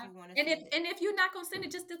and see if Yeah. you want to And if send it. and if you're not gonna send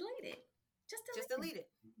it, just delete it. Just Just delete it. delete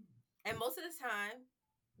it. And most of the time,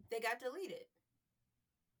 they got deleted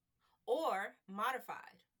or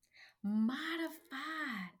modified.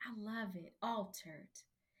 Modified. I love it. Altered.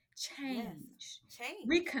 Yes. Changed. Change.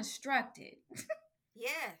 Reconstructed.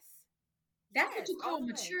 Yes. That's what Yes. you All call the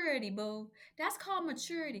way. maturity, boo. That's called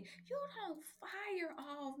maturity. You don't fire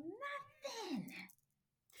off nothing.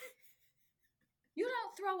 You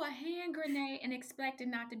don't throw a hand grenade and expect it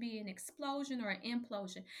not to be an explosion or an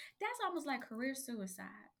implosion. That's almost like career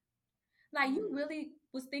suicide. Like you Mm. really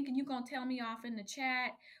was thinking you gonna tell me off in the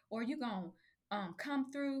chat, or you gonna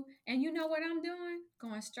come through, and you know what I'm doing?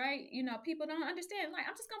 Going straight. People don't understand. Like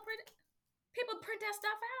I'm just gonna print. People print that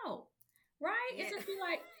stuff out, right? It's Yeah. just be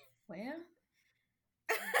like, well,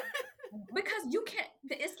 because you can't.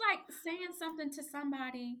 It's like saying something to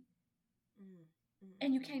somebody Mm.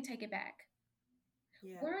 and you Mm-mm-mm. can't take it back.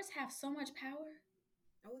 Yeah. Words have so much power.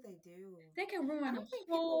 Oh, they do. They can I ruin a don't think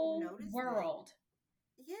people whole notice it. world.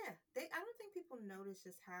 Yeah, I don't think people notice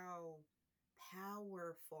just how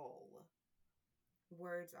powerful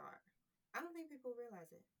words are. I don't think people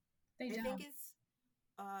realize it. They They think don't. it's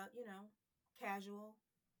casual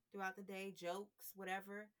throughout the day, jokes,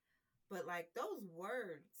 whatever. But like those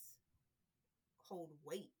words hold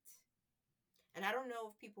weight. And I don't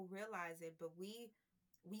know if people realize it, but we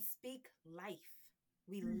speak life.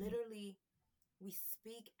 We Mm, literally we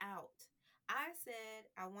speak out. I said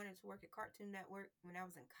I wanted to work at Cartoon Network when I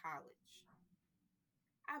was in college.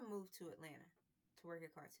 I moved to Atlanta to work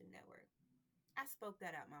at Cartoon Network. I spoke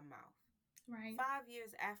that out my mouth. right. 5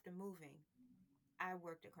 years after moving, I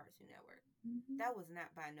worked at Cartoon Network. Hmm. That was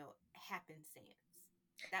not by no happenstance.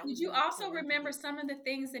 That Did was you no also remember coincidence. some of the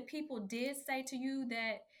things that people did say to you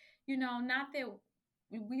that, not that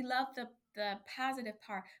we love the positive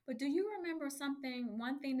part, but do you remember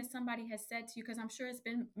one thing that somebody has said to you? Because I'm sure it's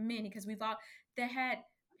been many, because we've all that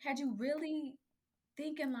had you really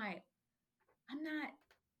thinking like, I'm not,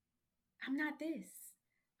 I'm not this,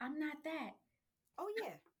 I'm not that. Oh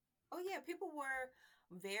yeah. Oh yeah. People were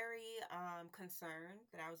very concerned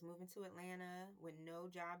that I was moving to Atlanta with no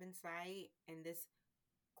job in sight and this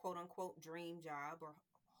quote unquote dream job or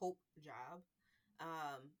hope job.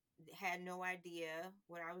 Had no idea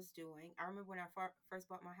what I was doing. I remember when I first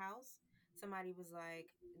bought my house, somebody was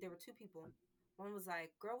like, there were two people. One was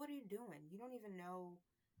like, "Girl, what are you doing? You don't even know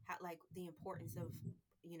how like the importance of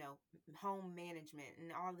home management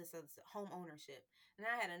and all this other stuff, home ownership." And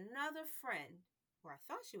I had another friend, or I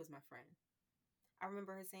thought she was my friend. I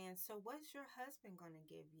remember her saying, "So what's your husband gonna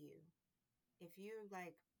give you if you're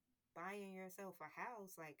like buying yourself a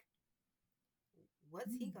house? Like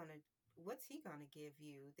what's he Mm, gonna what's he gonna give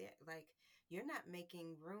you that like you're not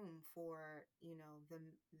making room for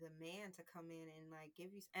the man to come in and like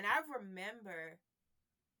give you." And I remember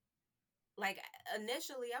like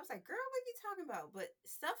initially I was like, "Girl, what are you talking about?" But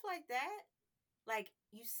stuff like that, like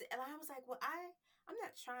you said, and I was like, "Well, I'm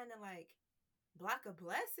not trying to like block a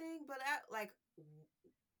blessing, but I like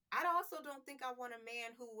I also don't think I want a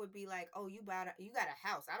man who would be like, "Oh, you got a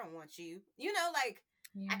house. I don't want you." Like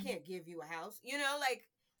I yeah. can't give you a house. Like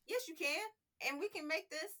yes, you can, and we can make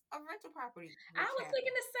this a rental property, I which was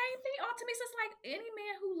thinking happened. the same thing. Ultimately, it's like any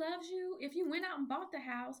man who loves you, if you went out and bought the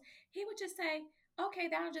house, he would just say, "Okay,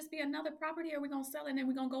 that'll just be another property, or we're gonna sell it, and then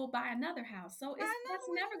we're gonna go buy another house." So Buy that's another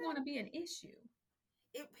one, never going to be an issue.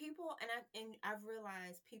 it people and I've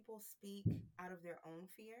realized people speak out of their own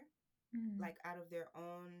fear, Mm, like out of their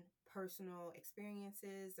own personal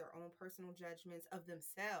experiences, their own personal judgments of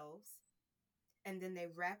themselves, and then they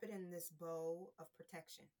wrap it in this bow of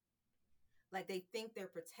protection. Like they think they're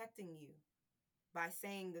protecting you by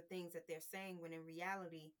saying the things that they're saying when in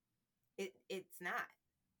reality it's not.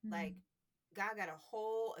 Like mm, God got a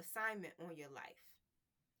whole assignment on your life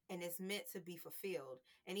and it's meant to be fulfilled.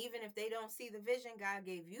 And even if they don't see the vision, God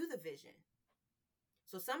gave you the vision.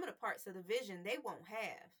 So some of the parts of the vision they won't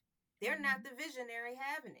have. They're not right. the visionary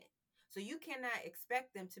having it. So you cannot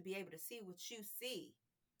expect them to be able to see what you see.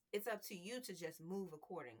 It's up to you to just move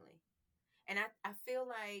accordingly. And I feel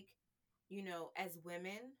like, as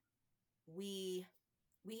women, we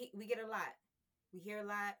get a lot. We hear a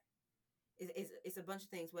lot. It's a bunch of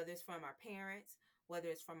things, whether it's from our parents, whether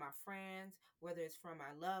it's from our friends, whether it's from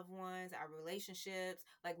our loved ones, our relationships,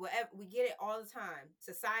 like whatever. We get it all the time.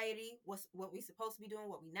 Society, what we supposed to be doing,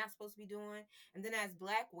 what we not supposed to be doing. And then as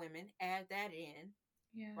Black women, add that in,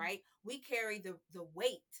 Yeah. right? We carry the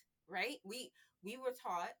weight, right? We were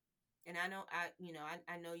taught, and I know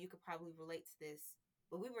I know you could probably relate to this,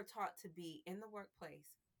 but we were taught to be in the workplace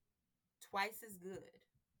twice as good,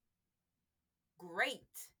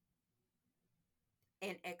 great,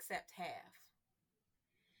 and accept half.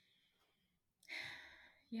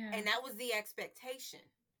 Yeah. And that was the expectation.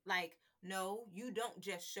 Like, no, you don't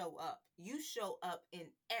just show up. You show up in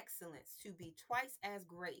excellence to be twice as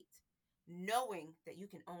great, knowing that you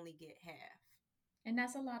can only get half. And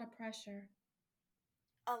that's a lot of pressure.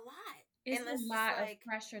 A lot. It's And a it's just lot of like,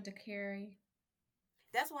 pressure to carry.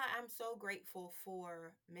 that's why I'm so grateful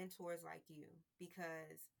for mentors like you,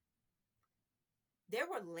 because there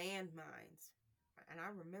were landmines, and I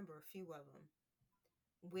remember a few of them,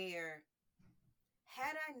 where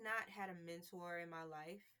had I not had a mentor in my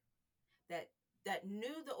life that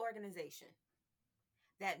knew the organization,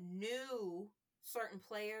 that knew certain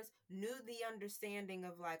players, knew the understanding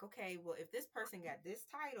of like, okay, well, if this person got this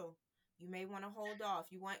title, you may want to hold off.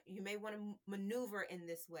 You may want to maneuver in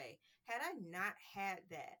this way. Had I not had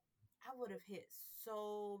that, I would have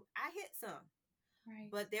I hit some,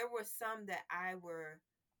 Right. but there were some that I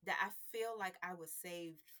feel like I was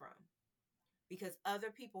saved from, because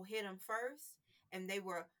other people hit them first, and they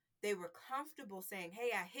were comfortable saying,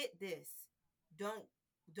 "Hey, I hit this. Don't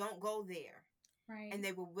don't go there." Right. And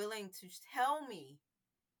they were willing to tell me,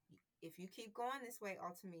 if you keep going this way,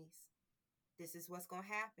 Altamise, this is what's going to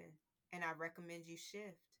happen, and I recommend you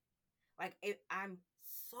shift. Like, I'm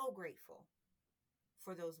so grateful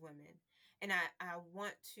for those women, and I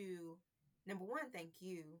want to, number one, thank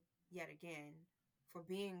you yet again for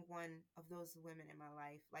being one of those women in my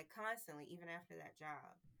life, like constantly, even after that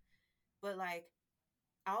job. But like,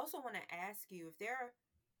 I also want to ask you,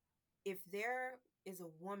 if there is a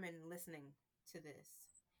woman listening to this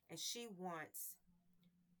and she wants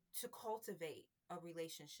to cultivate a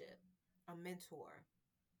relationship, a mentor,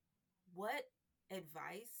 what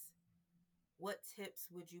advice, what tips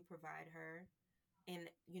would you provide her? And,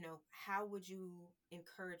 how would you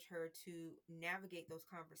encourage her to navigate those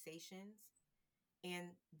conversations and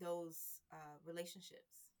those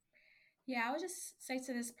relationships? Yeah, I would just say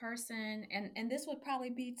to this person, and this would probably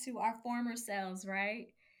be to our former selves, right?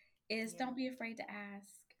 Is Yeah. don't be afraid to ask.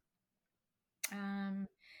 Um,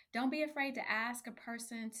 don't be afraid to ask a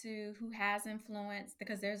person to who has influence,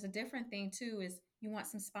 because there's a different thing too. Is you want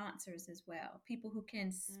some sponsors as well, people who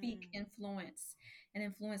can speak Mm, influence and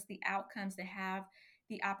influence the outcomes, that have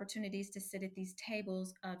the opportunities to sit at these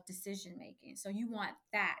tables of decision making. So you want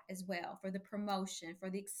that as well, for the promotion, for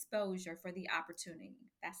the exposure, for the opportunity.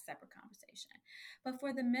 That's a separate conversation. But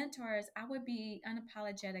for the mentors, I would be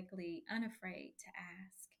unapologetically unafraid to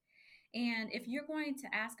ask. And if you're going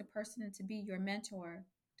to ask a person to be your mentor,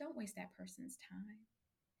 don't waste that person's time.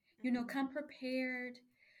 mm, Come prepared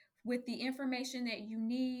with the information that you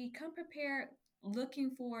need. Come prepared,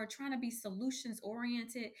 looking for, trying to be solutions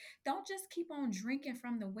oriented. Don't just keep on drinking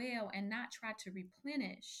from the well and not try to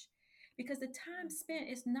replenish. Because the time mm, spent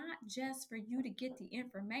is not just for you to get the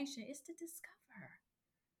information, it's to discover.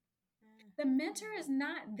 mm, The mentor mm, is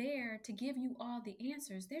not there to give you all the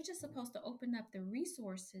answers. They're just supposed to open up the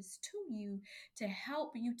resources to you to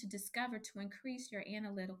help you to discover, to increase your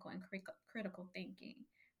analytical and critical thinking,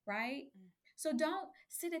 right? mm, So don't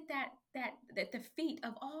sit at that at the feet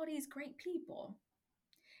of all these great people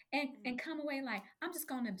and mm, come away like, I'm just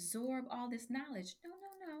going to absorb all this knowledge. No,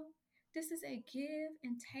 no, no. This is a give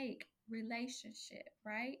and take relationship,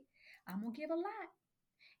 right? I'm going to give a lot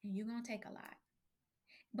and you're going to take a lot,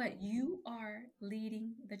 but mm, you are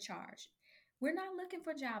leading the charge. We're not looking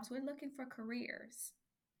for jobs, we're looking for careers.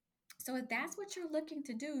 So if that's what you're looking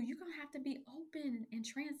to do, you're going to have to be open and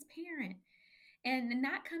transparent and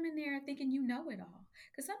not come in there thinking you know it all.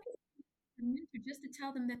 Because some people are mentored just to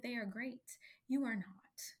tell them that they are great. You are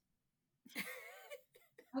not.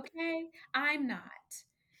 Okay? I'm not.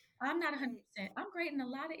 I'm not right. 100%. I'm great in a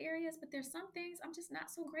lot of areas, but there's some things I'm just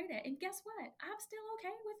not so great at. And guess what? I'm still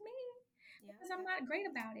okay with me, Yeah. because I'm not great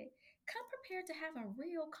about it. Come prepared to have a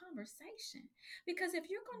real conversation. Because if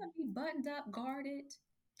you're going Mm, to be buttoned up, guarded,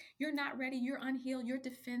 you're not ready, you're unhealed, you're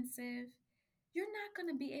defensive, you're not going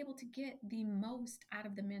to be able to get the most out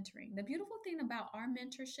of the mentoring. The beautiful thing about our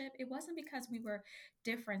mentorship, it wasn't because we were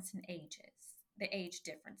different in ages, the age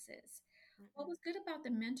differences. What mm, was good about the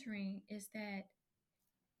mentoring is that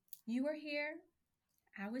you were here,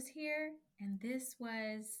 I was here, and this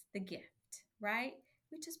was the gift, right?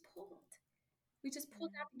 We just pulled. We just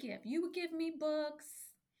pulled out the gift. You would give me books.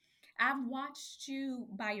 I've watched you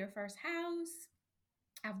buy your first house.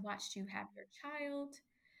 I've watched you have your child.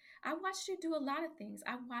 I watched you do a lot of things.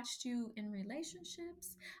 I've watched you in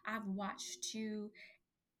relationships. I've watched you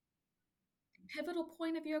pivotal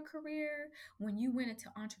point of your career when you went into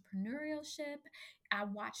entrepreneurship. I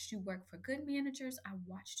watched you work for good managers. I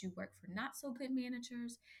watched you work for not so good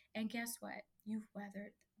managers. And guess what? You've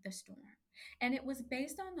weathered the storm. And it was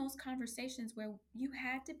based on those conversations where you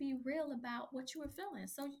had to be real about what you were feeling.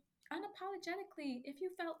 So, unapologetically, if you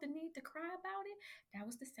felt the need to cry about it, that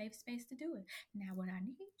was the safe space to do it. Now, what I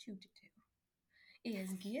need you to do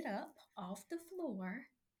is get up off the floor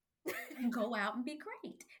and go out and be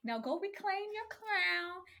great. Now go reclaim your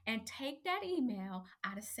crown and take that email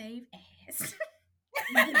out of save as.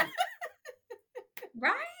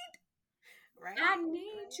 Right? I Right,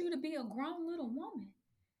 need right. you to be a grown little woman.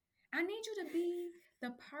 I need you to be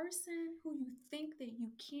the person who you think that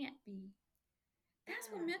you can't be. That's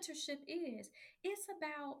what Mm, mentorship is. It's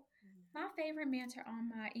about mm, my favorite mentor on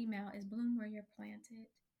my email is bloom where you're planted.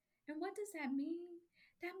 And what does that mean?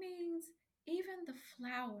 That means even the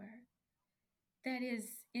flower that is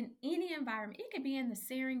in any environment, it could be in the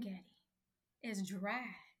Serengeti, as dry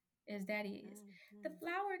as that is. The mm,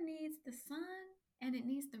 flower needs the sun and it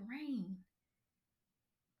needs the rain.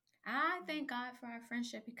 I thank God for our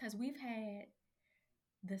friendship because we've had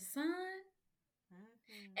the sun,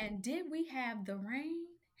 mm, and did we have the rain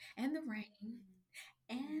and the rain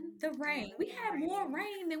and the rain? And We the had more rain.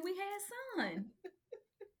 rain than we had sun.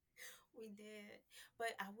 We did.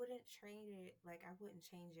 But I wouldn't trade it, like, I wouldn't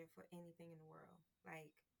change it for anything in the world.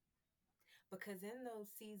 Like, because in those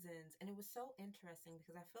seasons, and it was so interesting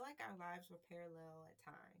because I feel like our lives were parallel at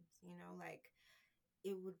times, like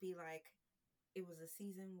it would be like it was a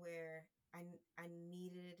season where I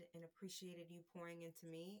needed and appreciated you pouring into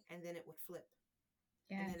me, and then it would flip,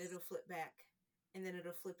 and then Yes. it'll flip back, and then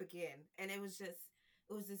it'll flip again, and it was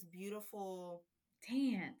this beautiful,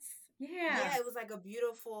 Dance. Yeah. yeah, it was like a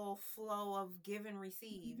beautiful flow of give and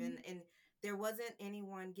receive, Mhm. and there wasn't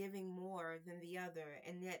anyone giving more than the other,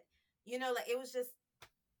 and yet, like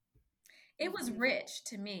it It was was beautiful. rich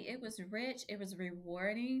to me. It was rich, it was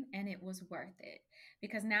rewarding, and it was worth it.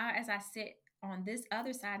 Because now, as I sit on this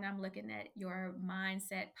other side and I'm looking at your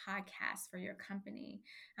mindset podcast for your company,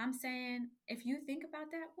 I'm saying, if you think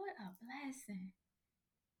about that, what a blessing.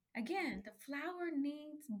 Again, the flower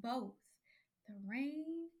needs both the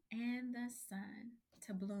rain and the sun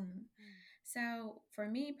to bloom. Mm, So, for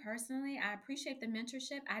me personally, I appreciate the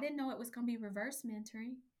mentorship. I didn't know it was going to be reverse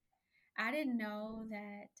mentoring. I didn't know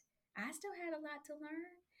that I still had a lot to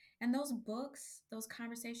learn. And those books, those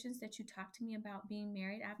conversations that you talked to me about being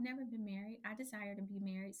married, I've never been married. I desire to be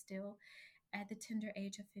married still at the tender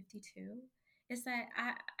age of 52. It's that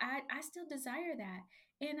I still desire that.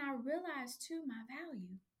 And I realize too my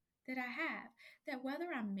value that I have, that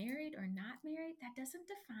whether I'm married or not married, that doesn't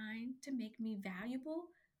define to make me valuable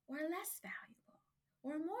or less valuable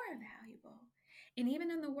or more valuable. And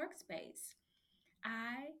even in the workspace,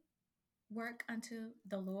 I work unto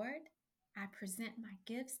the Lord. I present my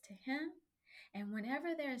gifts to Him. And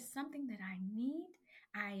whenever there is something that I need,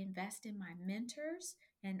 I invest in my mentors,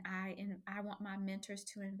 and I want my mentors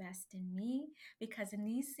to invest in me, because in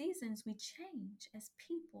these seasons we change as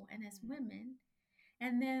people and as mm, women.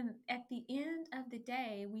 And then at the end of the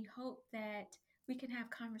day, we hope that we can have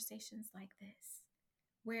conversations like this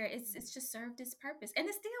where mm, it's just served its purpose, and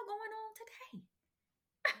it's still going on today.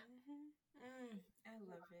 I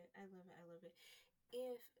love it. I love it. I love it.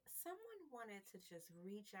 If someone wanted to just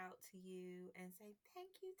reach out to you and say,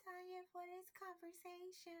 "Thank you, Tanya, for this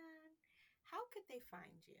conversation," how could they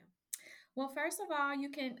find you? Well, first of all, you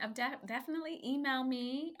can definitely email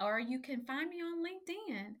me, or you can find me on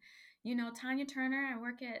LinkedIn. You know, Tanya Turner, I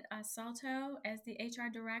work at Salto as the HR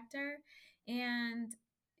director, and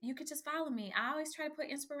you could just follow me. I always try to put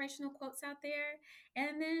inspirational quotes out there.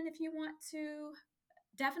 And then if you want to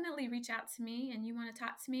definitely reach out to me and you want to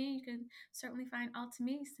talk to me, you can certainly find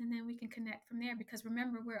Altamise, and then we can connect from there, because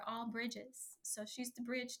remember, we're all bridges. So she's the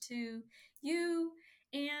bridge to you.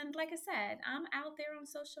 And like I said, I'm out there on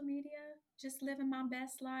social media just living my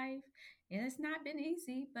best life. And it's not been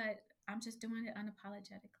easy, but I'm just doing it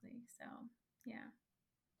unapologetically. So, yeah,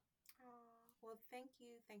 Oh, well, thank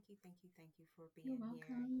you, thank you, thank you, thank you for you're being here.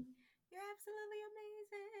 welcome. You're absolutely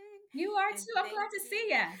amazing. You are And too. I'm glad thank to see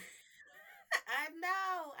you. ya.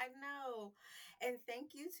 I know. And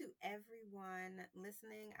thank you to everyone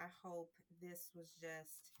listening. I hope this was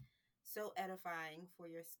just so edifying for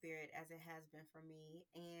your spirit as it has been for me.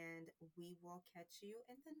 And we will catch you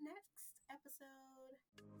in the next episode.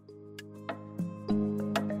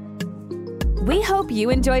 We hope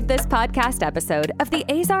you enjoyed this podcast episode of the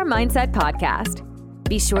Azar Mindset Podcast.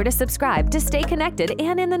 Be sure to subscribe to stay connected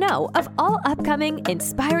and in the know of all upcoming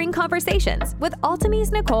inspiring conversations with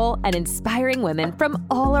Altamise Nicole and inspiring women from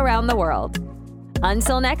all around the world.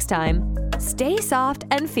 Until next time, stay soft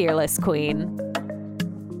and fearless, Queen.